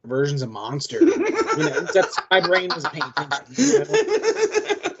 3 different versions of Monster? That's, my brain wasn't paying attention.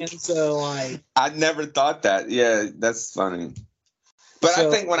 And so, like, I never thought that. Yeah, that's funny. But I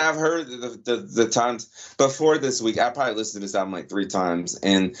think when I've heard the times before this week, I probably listened to this album like 3 times,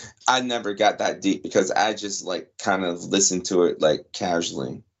 and I never got that deep, because I just like kind of listened to it like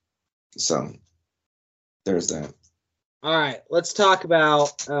casually. So there's that. All right, let's talk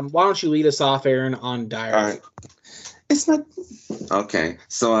about. Why don't you lead us off, Aaron, on Diary? All right. It's not okay.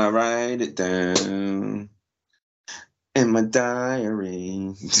 So I write it down in my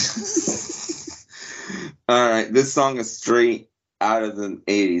diary. All right, this song is straight out of the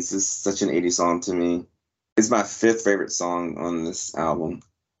 80s. It's such an 80s song to me. It's my 5th favorite song on this album.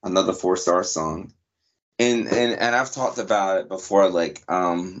 Another 4-star song. And I've talked about it before, like,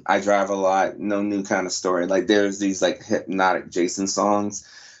 I Drive a Lot, No New Kind of Story. Like, there's these, like, hypnotic Jason songs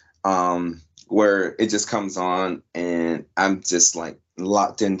where it just comes on and I'm just, like,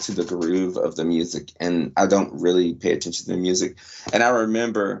 locked into the groove of the music, and I don't really pay attention to the music. And I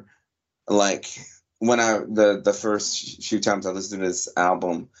remember, like, when the first few times I listened to this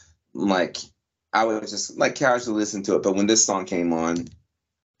album, like, I would just, like, casually listen to it. But when this song came on,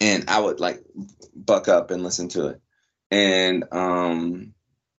 and I would, like, buck up and listen to it. And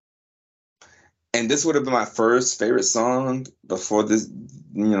this would have been my first favorite song before this,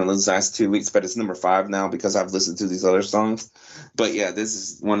 those last 2 weeks, but it's number 5 now because I've listened to these other songs. But yeah, this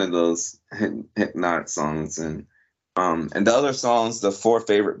is one of those hypnotic songs. And the other songs, the 4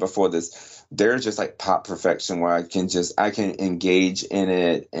 favorite before this, they're just like pop perfection, where I can engage in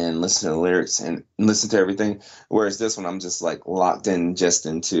it and listen to the lyrics and listen to everything. Whereas this one, I'm just like locked in just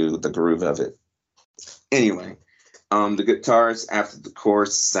into the groove of it. Anyway, the guitars after the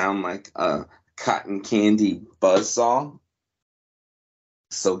chorus sound like a cotton candy buzzsaw.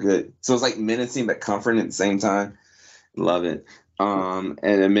 So good. So it's like menacing but comforting at the same time. Love it. At 1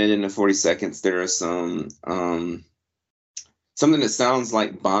 minute and 40 seconds, there are some something that sounds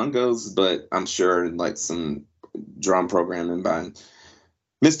like bongos, but I'm sure like some drum programming by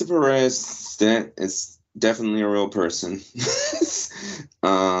Mr. Perez. That is definitely a real person.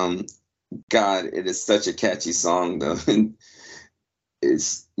 God, it is such a catchy song though.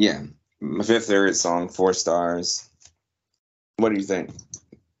 It's my 5th favorite song, 4 stars. What do you think?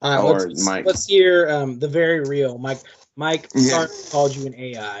 Mike? Let's hear the very real Mike. Mike called you an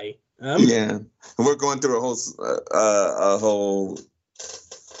AI. We're going through a whole.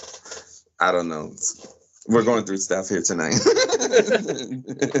 I don't know. We're going through stuff here tonight.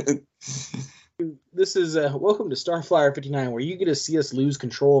 This is welcome to Starflyer 59, where you get to see us lose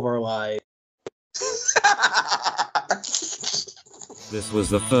control of our lives. This was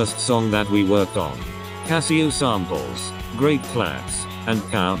the first song that we worked on. Casio samples, great claps, and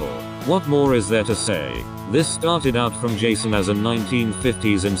cowbell. What more is there to say? This started out from Jason as a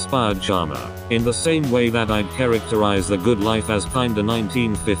 1950s inspired charmer, in the same way that I'd characterize The Good Life as kinda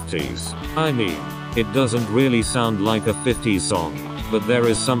 1950s. I mean, it doesn't really sound like a 50s song, but there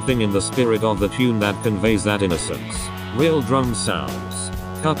is something in the spirit of the tune that conveys that innocence. Real drum sounds,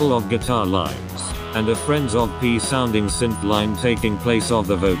 couple of guitar lines, and a Friends of P sounding synth line taking place of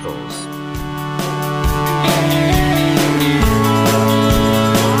the vocals.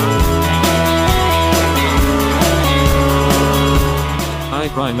 I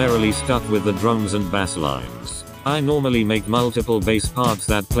primarily stuck with the drums and bass lines. I normally make multiple bass parts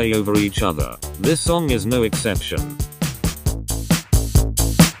that play over each other. This song is no exception.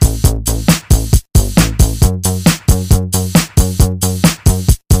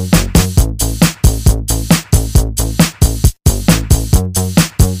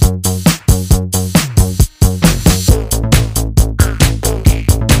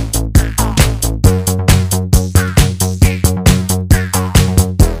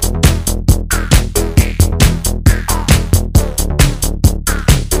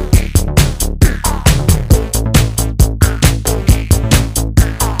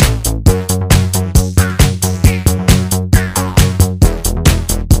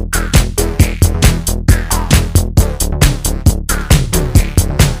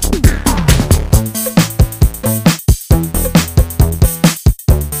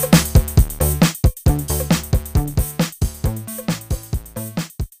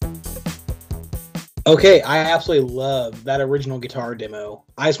 Okay, I absolutely love that original guitar demo.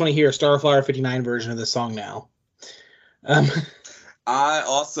 I just want to hear a Starflyer 59 version of this song now. I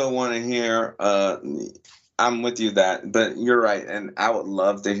also want to hear, I'm with you that, but you're right. And I would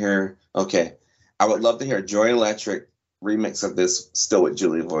love to hear, I would love to hear a Joy Electric remix of this still with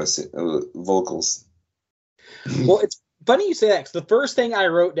Julie vocals. Well, it's funny you say that, because the first thing I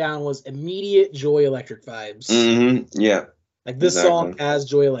wrote down was immediate Joy Electric vibes. Mm-hmm. Yeah. Like, this song has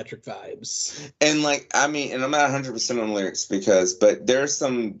Joy Electric vibes. And, like, I mean, and I'm not 100% on lyrics but there's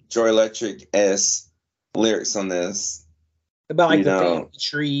some Joy Electric-esque lyrics on this. About, like, the family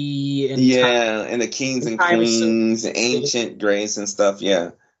tree. And and the kings and queens, and ancient grace and stuff,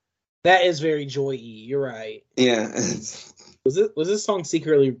 That is very Joy-y, you're right. Yeah. Was this song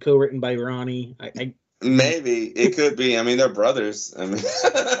secretly co-written by Ronnie? Maybe. It could be. I mean, they're brothers. I mean,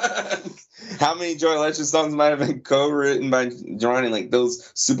 how many Joy Electric songs might have been co-written by Ronnie? Like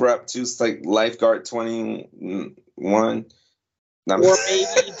those super obtuse, like Lifeguard 21. Or maybe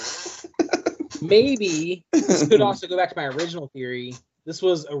maybe this could also go back to my original theory. This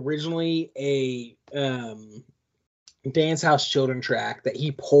was originally a Dance House Children track that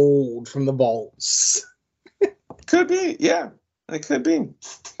he pulled from the vaults. Could be, yeah. It could be.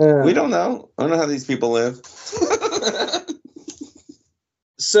 We don't know. I don't know how these people live.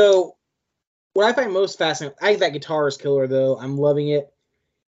 So, what I find most fascinating, I think that guitar is killer, though. I'm loving it.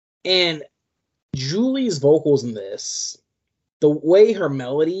 And Julie's vocals in this, the way her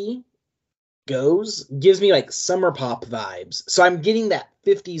melody goes, gives me like summer pop vibes. So I'm getting that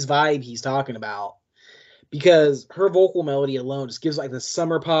 50s vibe he's talking about because her vocal melody alone just gives like the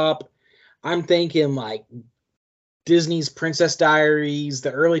summer pop. I'm thinking like Disney's Princess Diaries,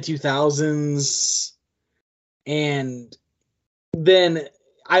 the early 2000s. And then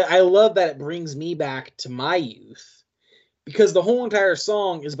I love that it brings me back to my youth because the whole entire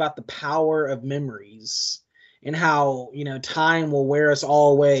song is about the power of memories and how, you know, time will wear us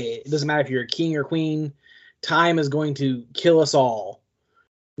all away. It doesn't matter if you're a king or queen, time is going to kill us all.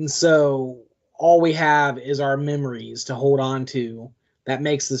 And so all we have is our memories to hold on to that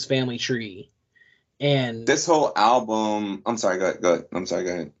makes this family tree. And this whole album, I'm sorry, go ahead. I'm sorry,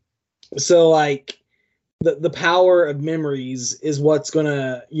 go ahead. So like the power of memories is what's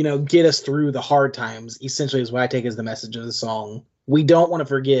gonna, you know, get us through the hard times, essentially is what I take as the message of the song. We don't want to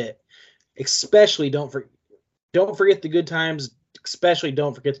forget, especially don't forget the good times, especially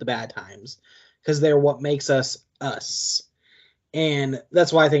don't forget the bad times, because they're what makes us us. And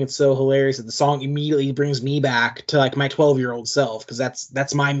that's why I think it's so hilarious that the song immediately brings me back to like my 12-year-old self, because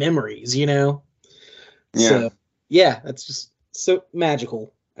that's my memories, you know? Yeah. So, yeah, that's just so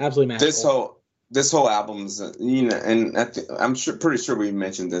magical. Absolutely magical. This whole album's, you know, and I'm pretty sure we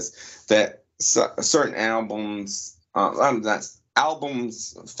mentioned this, that certain albums,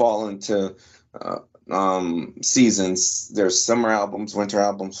 albums fall into seasons. There's summer albums, winter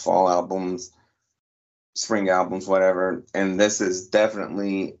albums, fall albums, spring albums, whatever. And this is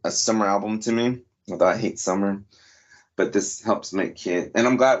definitely a summer album to me, although I hate summer. But this helps make it, and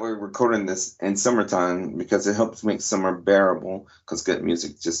I'm glad we're recording this in summertime because it helps make summer bearable, because good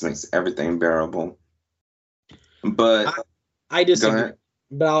music just makes everything bearable. But I disagree.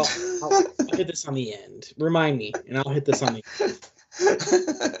 But I'll hit this on the end. Remind me, and I'll hit this on the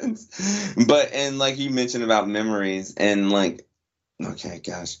end. But, and like you mentioned about memories, and like, okay,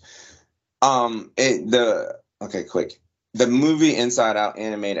 gosh. Quick. The movie Inside Out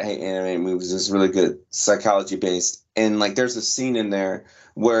animated, I hate animated movies, is really good, psychology based. And like there's a scene in there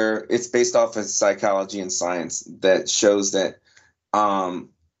where it's based off of psychology and science that shows that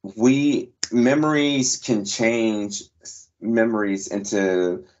memories can change memories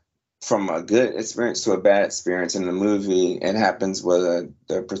into from a good experience to a bad experience. In the movie, it happens where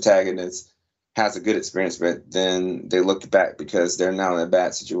the protagonist has a good experience, but then they look back because they're now in a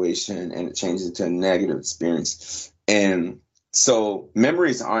bad situation and it changes into a negative experience. And so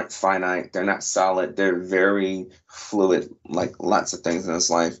memories aren't finite. They're not solid. They're very fluid, like lots of things in this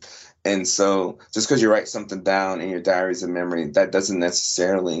life. And so just because you write something down in your diaries of memory, that doesn't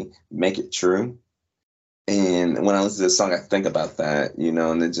necessarily make it true. And when I listen to this song, I think about that, you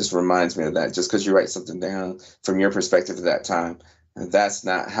know, and it just reminds me of that. Just because you write something down from your perspective at that time, that's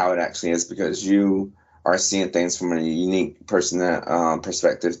not how it actually is, because you are seeing things from a unique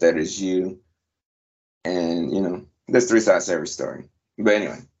perspective that is you. And, you know, there's three sides to every story. But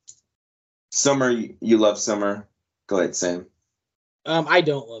anyway, summer, you love summer. Go ahead, Sam. I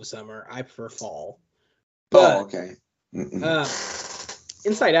don't love summer. I prefer fall. But, okay.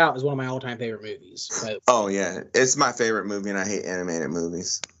 Inside Out is one of my all-time favorite movies. Oh, yeah. It's my favorite movie, and I hate animated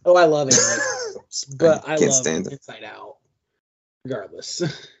movies. Oh, I love animated movies. But I love Inside Out, regardless.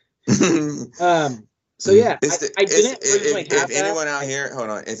 So yeah, I didn't originally have that. If anyone out here, hold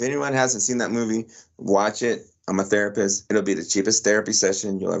on. If anyone hasn't seen that movie, watch it. I'm a therapist. It'll be the cheapest therapy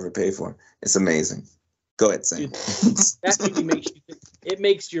session you'll ever pay for. It's amazing. Go ahead, Sam. Dude, that movie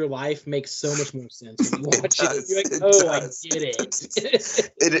makes your life make so much more sense when you watch it. You're like, oh, I get it.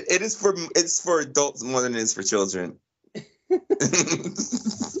 It's for adults more than it is for children.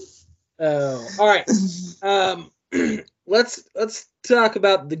 Oh, all right. Let's talk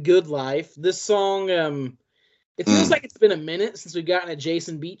about The Good Life. This song, it feels like it's been a minute since we've gotten a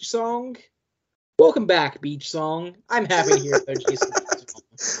Jason Beach song. Welcome back, Beach Song. I'm happy to hear a Jason Beach song.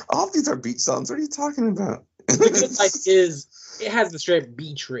 All of these are beach songs. What are you talking about? The Good Life it has the straight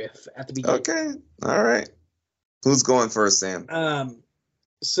beach riff at the beginning. Okay, all right. Who's going first, Sam?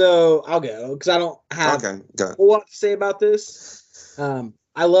 So I'll go because I don't have a whole lot to say about this.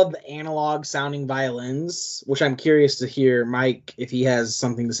 I love the analog sounding violins, which I'm curious to hear Mike if he has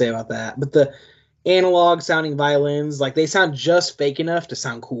something to say about that. But the analog sounding violins. Like they sound just fake enough to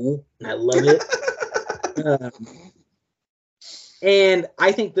sound cool, and I love it. And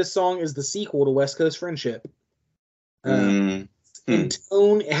I think this song is the sequel to West Coast Friendship. In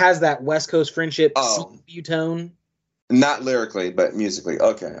tone, it has that West Coast Friendship CW tone. Not lyrically, but musically.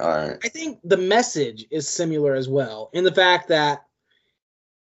 Okay, all right. I think the message is similar as well, in the fact that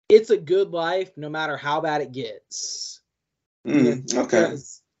it's a good life no matter how bad it gets. Okay.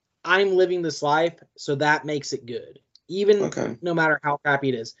 I'm living this life, so that makes it good. Even no matter how crappy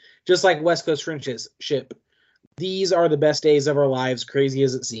it is. Just like West Coast Friendship. These are the best days of our lives, crazy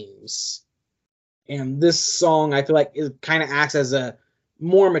as it seems. And this song, I feel like, it kind of acts as a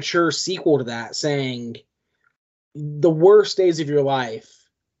more mature sequel to that, saying the worst days of your life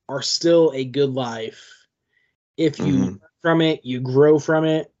are still a good life. If you learn from it, you grow from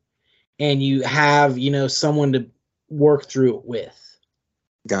it, and you have, someone to work through it with.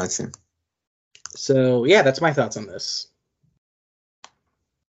 Gotcha. So, yeah, that's my thoughts on this.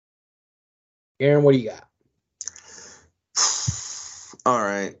 Aaron, what do you got? All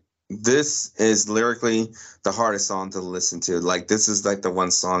right. This is lyrically the hardest song to listen to. Like, this is like the one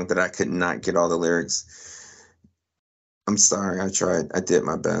song that I could not get all the lyrics. I'm sorry. I tried. I did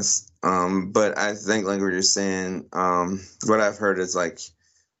my best. But I think, like what you're saying, what I've heard is like,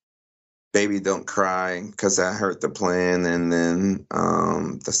 baby, don't cry because I hurt the plan. And then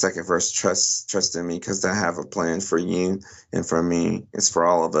the second verse, trust in me because I have a plan for you and for me. It's for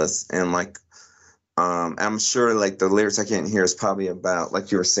all of us. And like, I'm sure like the lyrics I can't hear is probably about,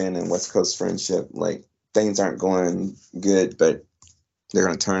 like you were saying in West Coast Friendship, like things aren't going good, but they're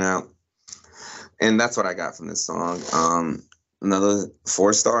going to turn out. And that's what I got from this song. Another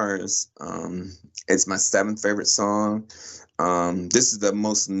 4 stars. It's my 7th favorite song. This is the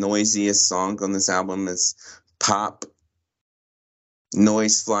most noisiest song on this album. It's Pop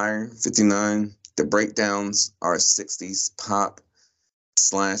Noise Flyer 59. The breakdowns are 60s pop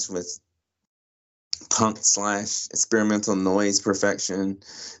 / with punk / experimental noise perfection.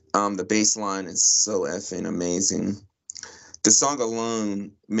 The bass line is so effing amazing. The song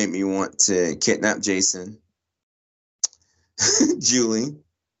alone made me want to kidnap Jason, Julie,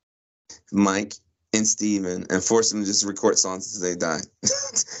 Mike, and Steven and force them to just record songs until they die.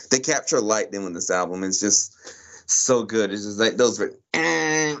 They capture lightning with this album. It's just so good. It's just like those were.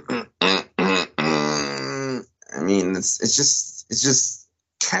 I mean, it's just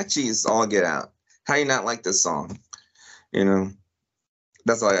catchy as all get out. How you not like this song?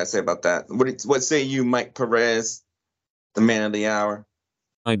 That's all I gotta say about that. What say you, Mike Perez, the man of the hour?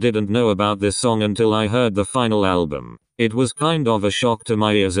 I didn't know about this song until I heard the final album. It was kind of a shock to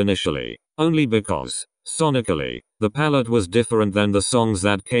my ears initially, only because, sonically, the palette was different than the songs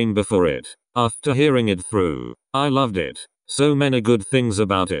that came before it. After hearing it through, I loved it. So many good things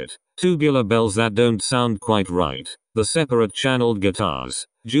about it. Tubular bells that don't sound quite right. The separate channeled guitars.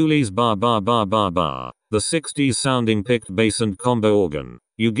 Julie's bar bar bar bar bar. The 60s sounding picked bass and combo organ.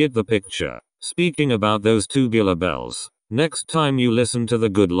 You get the picture. Speaking about those tubular bells, next time you listen to The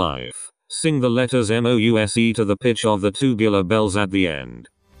Good Life, sing the letters MOUSE to the pitch of the tubular bells at the end.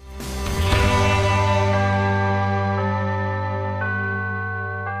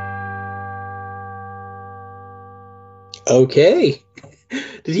 Okay.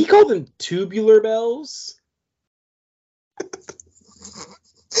 Did he call them tubular bells?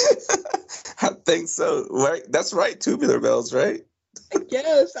 I think so. Right? That's right. Tubular bells, right? I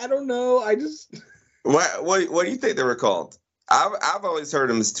guess. I don't know. What do you think they were called? I've always heard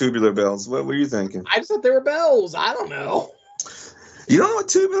them as tubular bells. What were you thinking? I just thought they were bells. I don't know. You don't know what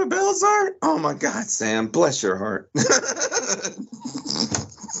tubular bells are? Oh my God, Sam, bless your heart.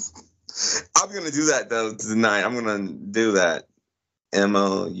 I'm gonna do that though tonight. I'm gonna do that.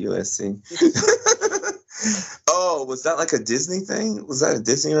 MOUSE. Oh, was that like a Disney thing? Was that a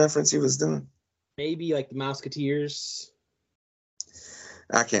Disney reference he was doing? Maybe like the Mouseketeers.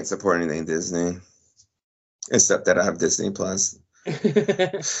 I can't support anything Disney, except that I have Disney Plus.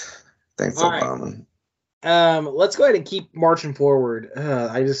 Thanks, all Obama. Right. Let's go ahead and keep marching forward.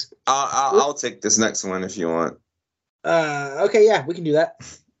 I'll take this next one if you want. Okay, yeah, we can do that.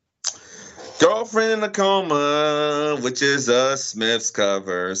 Girlfriend in a Coma, which is a Smiths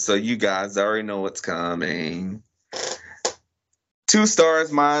cover, so you guys already know what's coming. 2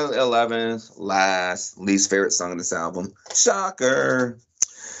 stars, my 11th, least favorite song of this album. Shocker.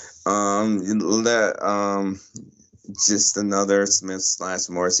 Just another Smiths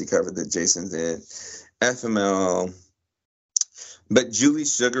 / Morrissey cover that Jason did. FML. But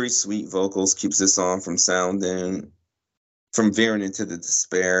Julie's sugary sweet vocals keeps this song from veering into the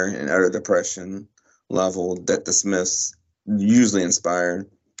despair and utter depression level that the Smiths usually inspired.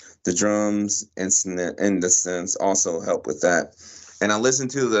 The drums and the synths also help with that. And I listened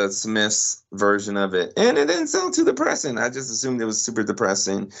to the Smiths version of it, and it didn't sound too depressing. I just assumed it was super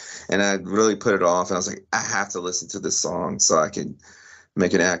depressing, and I really put it off. And I was like, I have to listen to this song so I could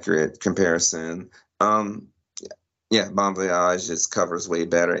make an accurate comparison. Yeah, Bon Voyage just covers way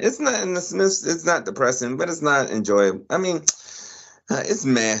better. It's not in the Smiths. It's not depressing, but it's not enjoyable. I mean, it's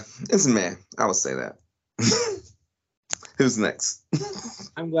meh. It's meh. I would say that. Who's next?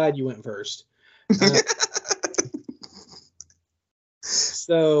 I'm glad you went first.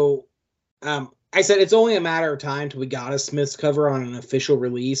 So, I said it's only a matter of time till we got a Smiths cover on an official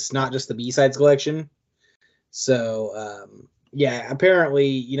release, not just the B-Sides collection. So, yeah,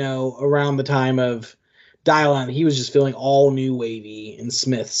 apparently, around the time of Dial-On, he was just feeling all new wavy and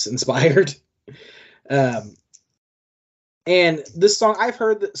Smiths inspired. And this song I've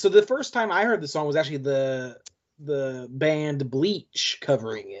heard. So the first time I heard the song was actually the band Bleach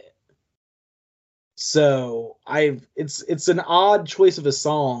covering it. So it's an odd choice of a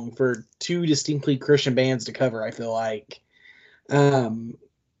song for two distinctly Christian bands to cover, I feel like. But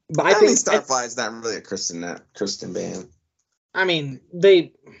I think Starfly is not really a Christian band. I mean,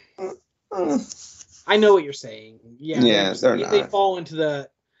 I know what you're saying. Yeah, they're not. They fall into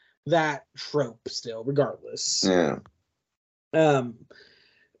that trope still, regardless. Yeah.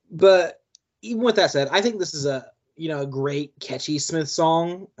 But even with that said, I think this is a great catchy Smith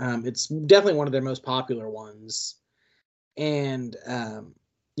song. It's definitely one of their most popular ones. And the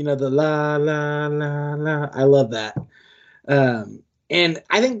la la la la, I love that. And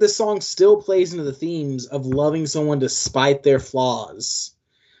I think this song still plays into the themes of loving someone despite their flaws.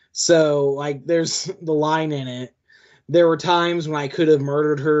 So, like, there's the line in it. There were times when I could have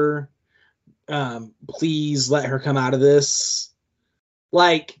murdered her. Please let her come out of this.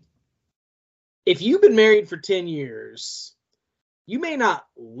 Like, if you've been married for 10 years, you may not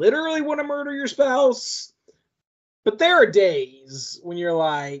literally want to murder your spouse, but there are days when you're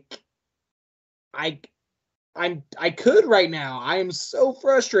like, I could right now. I am so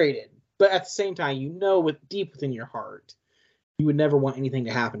frustrated. But at the same time, deep within your heart, you would never want anything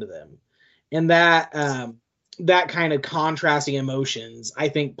to happen to them. And that kind of contrasting emotions, I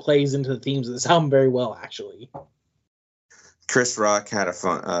think, plays into the themes of this album very well, actually. Chris Rock had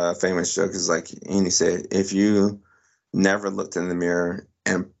a famous joke. Is like, and he said, if you never looked in the mirror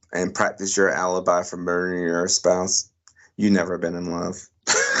and practiced your alibi for murdering your spouse, you never been in love.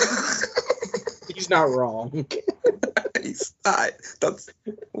 He's not wrong. He's not. That's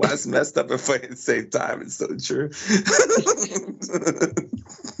why it's messed up and funny at the same time. It's so true.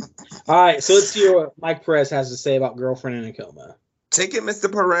 All right, so let's hear what Mike Perez has to say about Girlfriend in a Coma. Take it,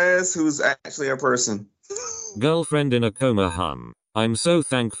 Mr. Perez, who's actually a person. Girlfriend in a Coma hum. I'm so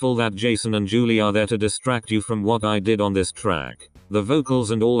thankful that Jason and Julie are there to distract you from what I did on this track. The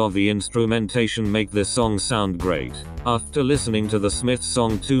vocals and all of the instrumentation make this song sound great. After listening to the Smiths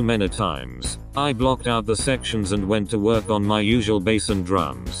song too many times, I blocked out the sections and went to work on my usual bass and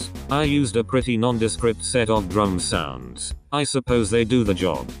drums. I used a pretty nondescript set of drum sounds. I suppose they do the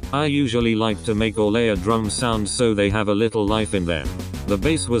job. I usually like to make or layer drum sounds so they have a little life in them. The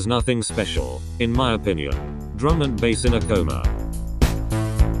bass was nothing special, in my opinion. Drum and bass in a coma.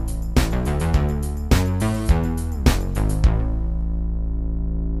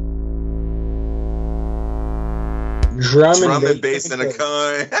 Drum and bass in a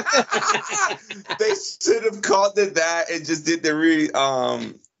coma. They should have called it that and just did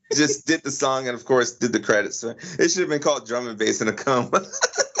the just did the song and of course did the credits. It should have been called Drum and Bass in a Coma.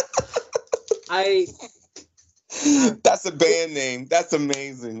 That's a band name. That's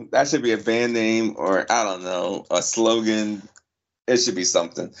amazing. That should be a band name or I don't know, a slogan. It should be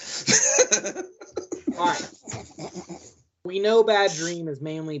something. All right. We know Bad Dream is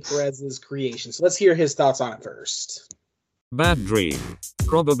mainly Perez's creation, so let's hear his thoughts on it first. Bad Dream.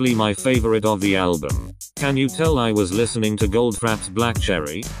 Probably my favorite of the album. Can you tell I was listening to Goldfrapp's Black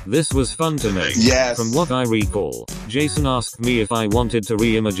Cherry? This was fun to make. Yes. From what I recall, Jason asked me if I wanted to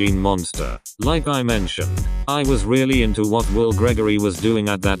reimagine Monster. Like I mentioned, I was really into what Will Gregory was doing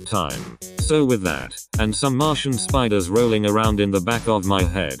at that time. So with that, and some Martian spiders rolling around in the back of my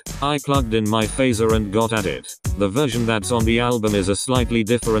head, I plugged in my phaser and got at it. The version that's on the album is a slightly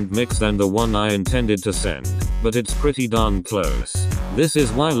different mix than the one I intended to send, but it's pretty darn close. This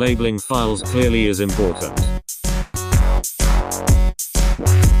is why labeling files clearly is important.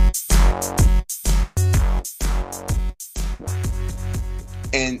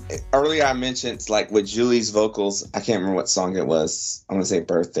 And earlier I mentioned, like, with Julie's vocals, I can't remember what song it was. I'm going to say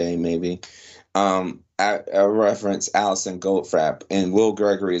Birthday, maybe. I reference Alison Goldfrapp, and Will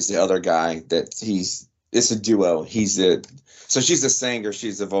Gregory is the other guy that he's it's a duo. She's the singer,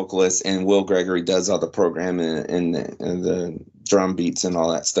 she's the vocalist, and Will Gregory does all the programming and the drum beats and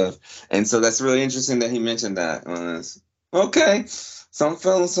all that stuff. And so that's really interesting that he mentioned that on this. Okay, so I'm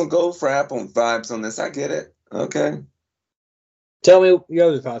feeling some Gold Apple vibes on this. I get it. Okay. Tell me your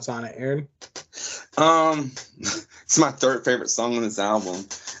other thoughts on it, Aaron. It's my third favorite song on this album.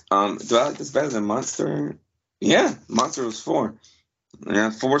 Do I like this better than Monster? Yeah, Monster was 4. Yeah,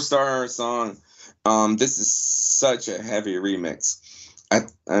 4-star song. This is such a heavy remix.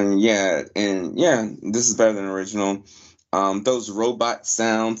 This is better than original. Those robot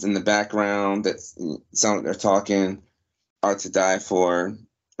sounds in the background that sound like they're talking are to die for.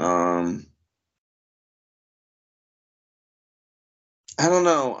 I don't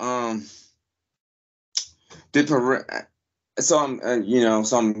know. You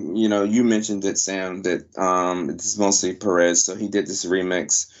mentioned it, Sam, that this is mostly Perez, so he did this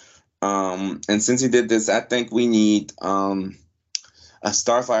remix. And since he did this, I think we need a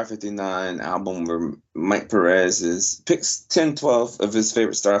Starfire 59 album where Mike Perez picks 10, 12 of his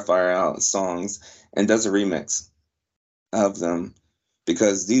favorite Starfire songs and does a remix of them,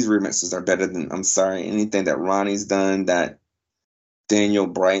 because these remixes are better than, I'm sorry, anything that Ronnie's done, that Daniel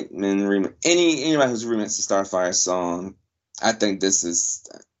Brightman remix, anybody who's remixed a Starfire song. I think this is,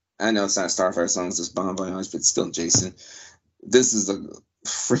 I know it's not a Starfire song, it's just Bon Voyage, but still, Jason, this is a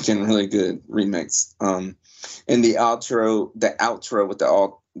freaking really good remix. And the outro with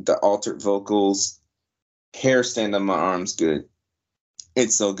the altered vocals, Hair Stand on My Arms, good.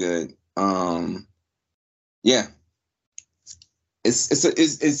 It's so good. Yeah. It's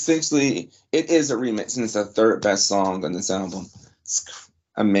essentially, it is a remix, and it's the third best song on this album. It's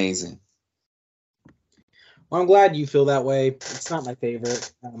amazing. Well, I'm glad you feel that way. It's not my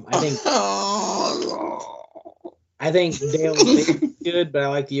favorite. I think Dale's is good, but I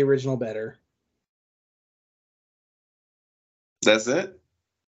like the original better. That's it?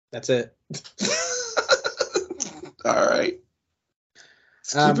 That's it. All right.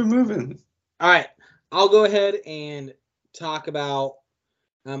 Let's keep it moving. All right. I'll go ahead and talk about...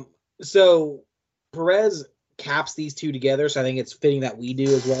 so Perez caps these two together, so I think it's fitting that we do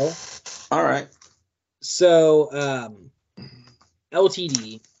as well. All right. So,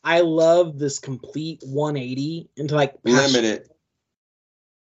 LTD, I love this complete 180 into like limited.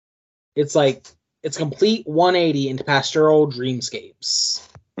 It's like it's complete 180 into pastoral dreamscapes.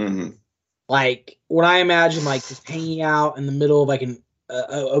 Mm-hmm. Like when I imagine like just hanging out in the middle of like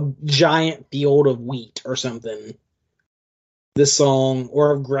a giant field of wheat or something. This song,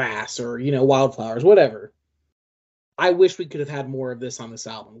 or of grass, or wildflowers, whatever. I wish we could have had more of this on this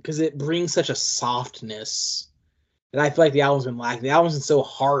album, because it brings such a softness that I feel like the album's been lacking. The album's been so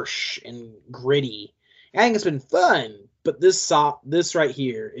harsh and gritty. I think it's been fun, but this right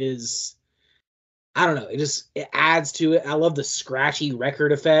here is, I don't know, it adds to it. I love the scratchy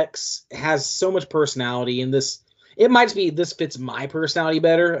record effects. It has so much personality in this. It might be this fits my personality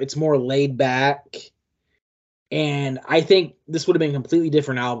better. It's more laid back. And I think this would have been a completely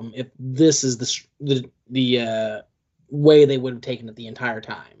different album if this is the way they would have taken it the entire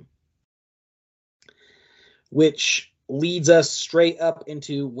time. Which leads us straight up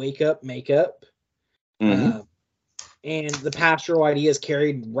into Wake Up, Makeup. Mm-hmm. And the pastoral idea is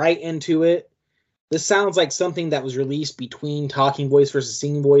carried right into it. This sounds like something that was released between Talking Voice versus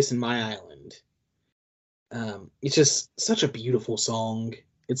Singing Voice and My Island. It's just such a beautiful song.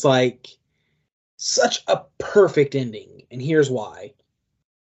 It's like such a perfect ending, and here's why.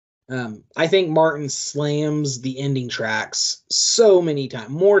 I think Martin slams the ending tracks so many times,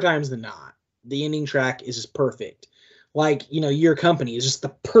 more times than not. The ending track is just perfect. Like, Your Company is just the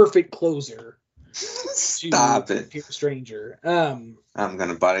perfect closer. Stop it. Fear Stranger. I'm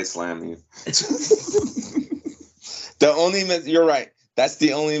gonna body slam you. You're right. That's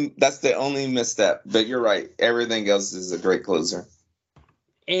the only misstep. But you're right. Everything else is a great closer.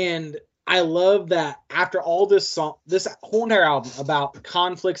 And I love that after all this whole entire album about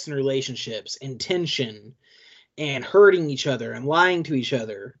conflicts and relationships and tension and hurting each other and lying to each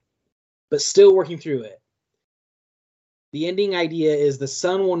other, but still working through it. The ending idea is the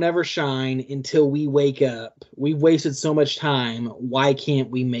sun will never shine until we wake up. We've wasted so much time. Why can't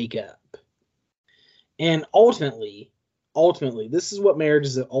we make up? And ultimately, this is what marriage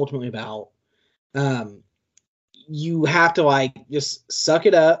is ultimately about. You have to just suck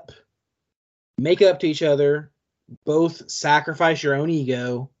it up, make up to each other, both sacrifice your own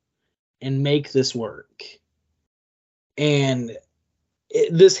ego, and make this work. And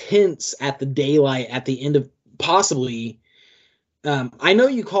this hints at the daylight at the end of possibly. I know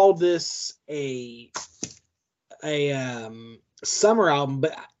you called this a summer album,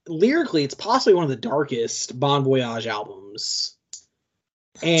 but lyrically, it's possibly one of the darkest Bon Voyage albums.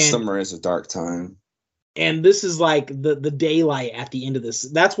 And Summer is a dark time. And this is like the daylight at the end of this.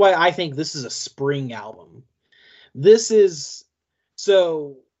 That's why I think this is a spring album. This is,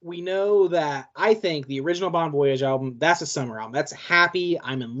 so we know that I think the original Bon Voyage album, that's a summer album. That's happy,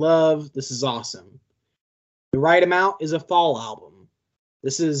 I'm in love, this is awesome. The Right Amount is a fall album.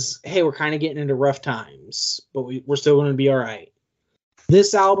 This is, hey, we're kind of getting into rough times, but we're still going to be all right.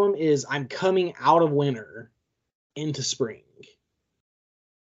 This album is, I'm coming out of winter into spring.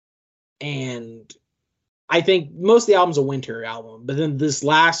 And I think most of the album's a winter album, but then this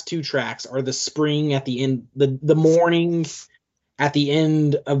last two tracks are the spring at the end, the morning at the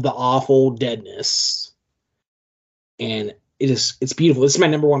end of the awful deadness. And it's beautiful. This is my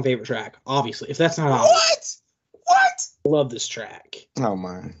number one favorite track, obviously. If that's not obvious. What? I love this track. Oh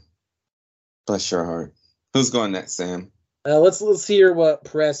my. Bless your heart. Who's going next, Sam? Let's hear what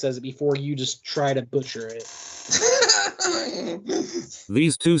Perez says before you just try to butcher it.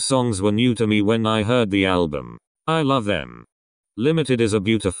 These two songs were new to me when I heard the album. I love them. Limited is a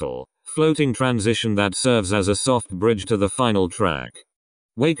beautiful, floating transition that serves as a soft bridge to the final track.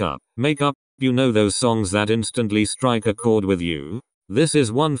 Wake Up, Make Up, you know those songs that instantly strike a chord with you? This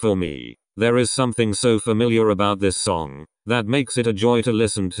is one for me. There is something so familiar about this song that makes it a joy to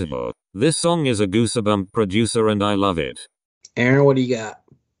listen to. This song is a goosebump producer and I love it. Aaron, what do you got?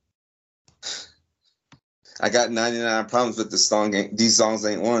 I got 99 problems with this song. These songs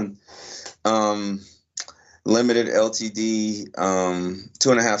ain't one. Limited LTD,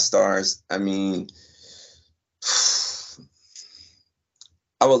 2.5 stars. I mean,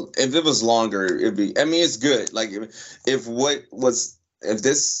 if it was longer, it'd be. I mean, it's good. Like if what was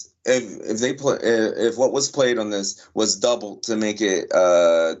played on this was doubled to make it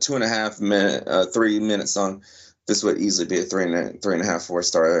 2.5 minute, 3 minute song, this would easily be a 3.5, 4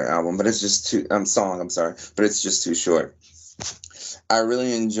 star album. But it's just too song. I'm sorry, but it's just too short. I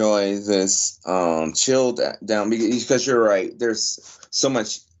really enjoy this chilled down because you're right. There's so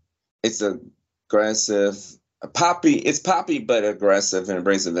much. It's aggressive, poppy. It's poppy but aggressive and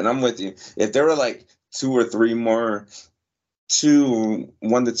abrasive. And I'm with you. If there were like 2 or 3 more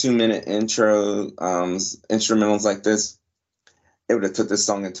 1 to 2 minute intro instrumentals like this, it would have took this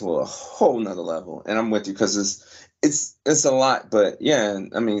song into a whole nother level. And I'm with you because it's a lot. But yeah,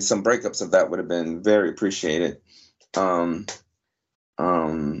 I mean, some breakups of that would have been very appreciated. But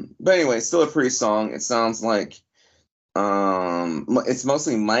anyway, it's still a pretty song. It sounds like it's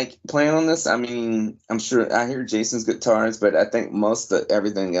mostly Mike playing on this. I mean, I'm sure I hear Jason's guitars, but I think most of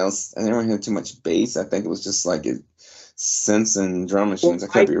everything else, I didn't hear too much bass. I think it was just like synths and drum machines. I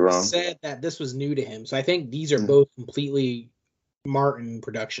could be wrong. Said that this was new to him, so I think these are both completely Martin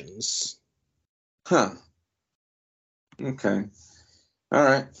productions. Huh. Okay. All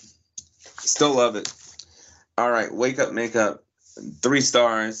right. Still love it. All right. Wake Up, Make Up. 3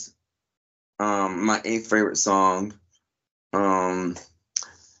 stars. My 8th favorite song.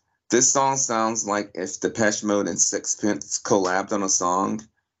 This song sounds like if Depeche Mode and Sixpence collabed on a song.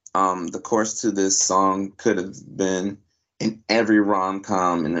 The chorus to this song could have been in every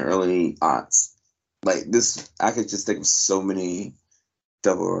rom-com in the early aughts. Like this, I could just think of so many.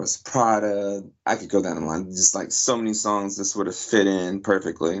 Devil Wears Prada. I could go down the line. Just like so many songs, this would have fit in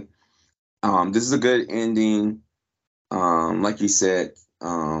perfectly. This is a good ending. Like you said,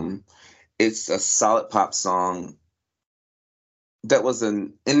 it's a solid pop song. That was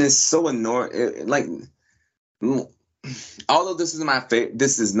and it's so annoying. Like, although this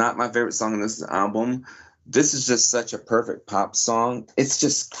is not my favorite song in this album. This is just such a perfect pop song. It's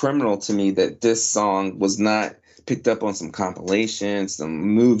just criminal to me that this song was not picked up on some compilation, some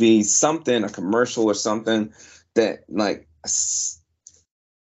movie, something, a commercial or something that like just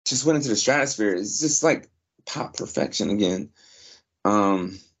went into the stratosphere. It's just like pop perfection again.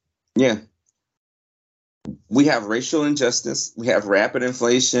 Yeah. We have racial injustice, we have rapid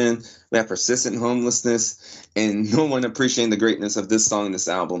inflation, we have persistent homelessness, and no one appreciating the greatness of this song and this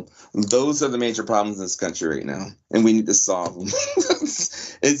album. Those are the major problems in this country right now, and we need to solve them.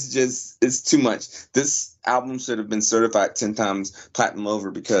 It's too much. This album should have been certified 10 times platinum over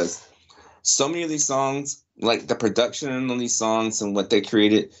because so many of these songs, like the production on these songs and what they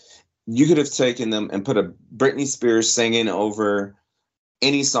created, you could have taken them and put a Britney Spears singing over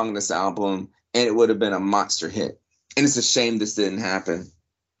any song in this album, and it would have been a monster hit. And it's a shame this didn't happen.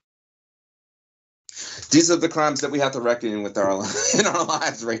 These are the crimes that we have to reckon with in our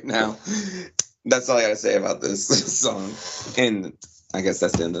lives right now. That's all I got to say about this song. And I guess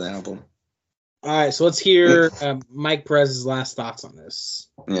that's the end of the album. All right, so let's hear Mike Perez's last thoughts on this.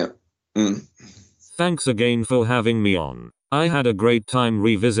 Yeah. Thanks again for having me on. I had a great time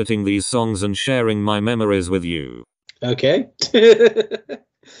revisiting these songs and sharing my memories with you. Okay.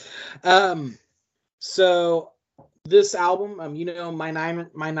 So this album, my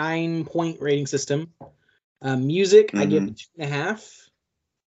 9 point rating system. Music, I give it 2.5.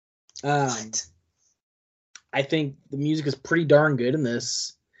 What? I think the music is pretty darn good in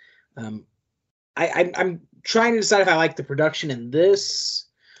this. I'm trying to decide if I like the production in this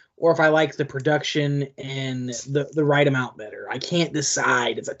or if I like the production and the right amount better. I can't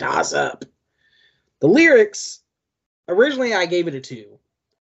decide. It's a toss up. The lyrics, originally I gave it a 2.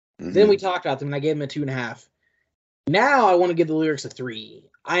 Then we talked about them and I gave them a 2.5. Now I want to give the lyrics a 3.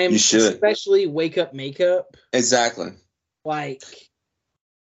 I am especially Wake Up Makeup. Exactly. Like,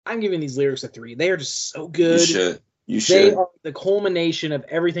 I'm giving these lyrics a 3. They are just so good. You should. They are the culmination of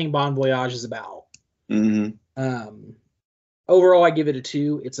everything Bon Voyage is about. Overall, I give it a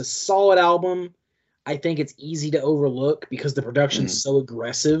 2. It's a solid album. I think it's easy to overlook because the production's so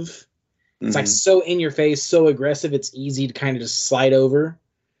aggressive. It's like so in your face, so aggressive, it's easy to kind of just slide over.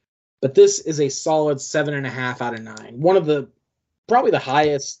 But this is a solid 7.5 out of 9. One of probably the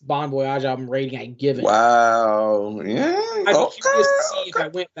highest Bon Voyage album rating I give it. Wow. Yeah. I'm curious to see if I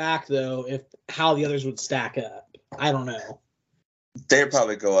went back, though, how the others would stack up. I don't know. They'd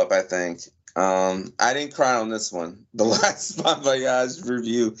probably go up, I think. I didn't cry on this one. The last Bon Voyage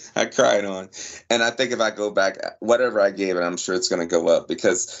review I cried on. And I think if I go back, whatever I gave it, I'm sure it's going to go up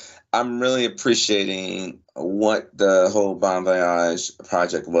because I'm really appreciating what the whole Bon Voyage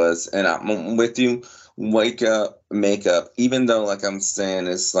project was. And I'm with you. Wake Up, Makeup, even though, like I'm saying,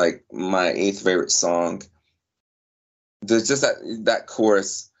 it's like my 8th favorite song. There's just that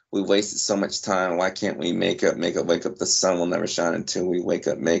chorus. We wasted so much time. Why can't we make up, wake up? The sun will never shine until we wake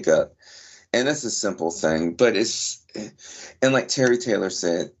up, make up. And that's a simple thing, but and like Terry Taylor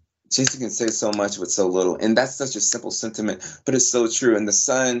said, Jason can say so much with so little. And that's such a simple sentiment, but it's so true. And the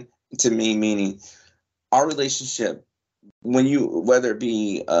sun, to me, meaning our relationship, whether it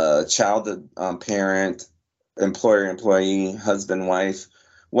be a child, parent, employer, employee, husband, wife,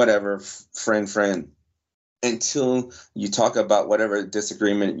 whatever, friend, until you talk about whatever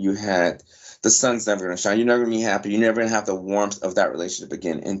disagreement you had, the sun's never going to shine. You're never going to be happy. You're never going to have the warmth of that relationship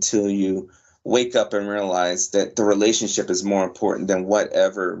again until you wake up and realize that the relationship is more important than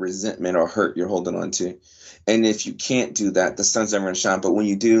whatever resentment or hurt you're holding on to. And if you can't do that, the sun's never going to shine. But when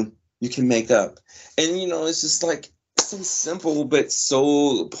you do, you can make up. And, it's just like so simple, but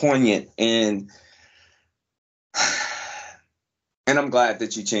so poignant. And I'm glad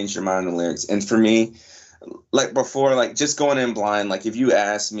that you changed your mind on the lyrics. And for me, like before, like just going in blind, like if you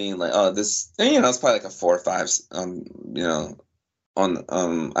asked me like, oh, this, it's probably like a 4 or 5, on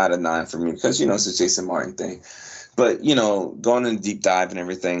out of 9 for me because, it's a Jason Martin thing. But, going in deep dive and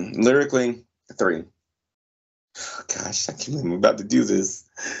everything, lyrically, 3. Oh, gosh, I can't believe I'm about to do this.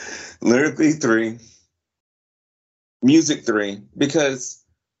 Lyrically, 3. Music, 3. Because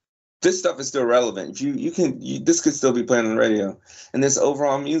this stuff is still relevant. This could still be playing on the radio. And this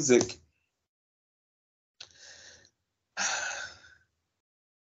overall music,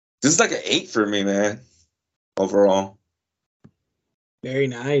 this is like an 8 for me, man. Overall. Very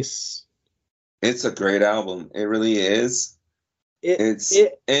nice. It's a great album. It really is. Go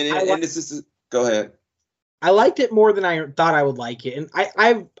ahead. I liked it more than I thought I would like it, and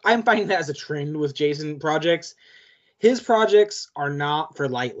I'm finding that as a trend with Jason projects. His projects are not for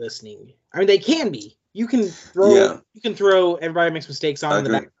light listening. I mean, they can be. You can throw Everybody Makes Mistakes on in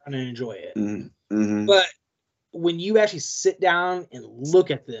the background and enjoy it. Mm-hmm. But when you actually sit down and look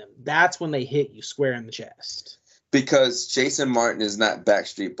at them, that's when they hit you square in the chest. Because Jason Martin is not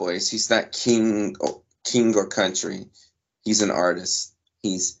Backstreet Boys. He's not king or country. He's an artist.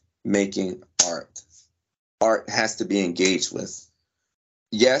 He's making art. Art has to be engaged with.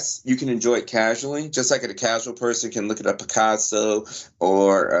 Yes, you can enjoy it casually, just like a casual person can look at a Picasso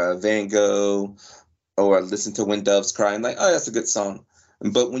or Van Gogh or listen to When Doves Cry and like, oh, that's a good song.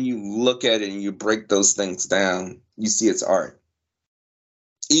 But when you look at it and you break those things down, you see it's art.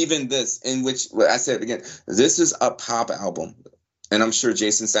 Even this, in which I said again, this is a pop album. And I'm sure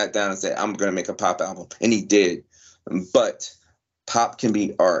Jason sat down and said, I'm going to make a pop album. And he did. But pop can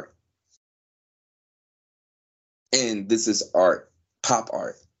be art. And this is art. Pop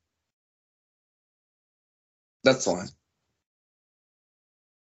art. That's fine.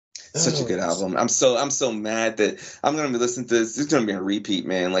 Such a good album. I'm so mad that I'm gonna be listening to this. It's gonna be a repeat,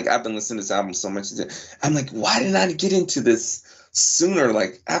 man. Like I've been listening to this album so much. I'm like, why didn't I get into this sooner?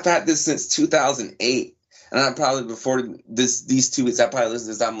 Like I've had this since 2008, and I probably before these 2 weeks I probably listened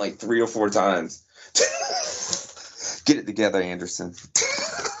to this album like 3 or 4 times. Get it together, Anderson.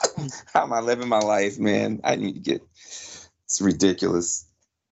 How am I living my life, man? I need to get It's ridiculous.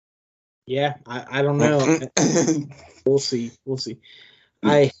 Yeah, I don't know. We'll see.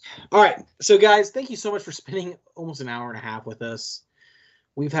 All right. So guys, thank you so much for spending almost an hour and a half with us.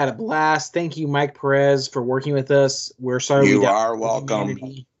 We've had a blast. Thank you, Mike Perez, for working with us. We're sorry You we are welcome.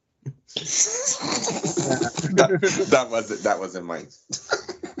 that wasn't Mike.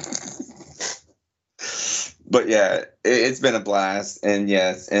 But yeah, it's been a blast, and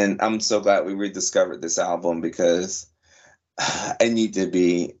yes, and I'm so glad we rediscovered this album because it need to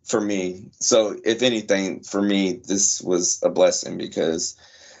be for me. So if anything, for me, this was a blessing because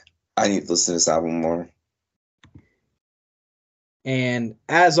I need to listen to this album more. And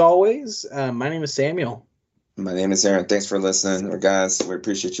as always, my name is Samuel. My name is Aaron. Thanks for listening, or guys. We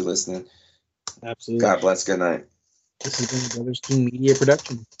appreciate you listening. Absolutely. God bless. Good night. This has been Brothers King Media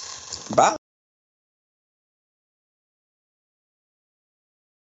Production. Bye.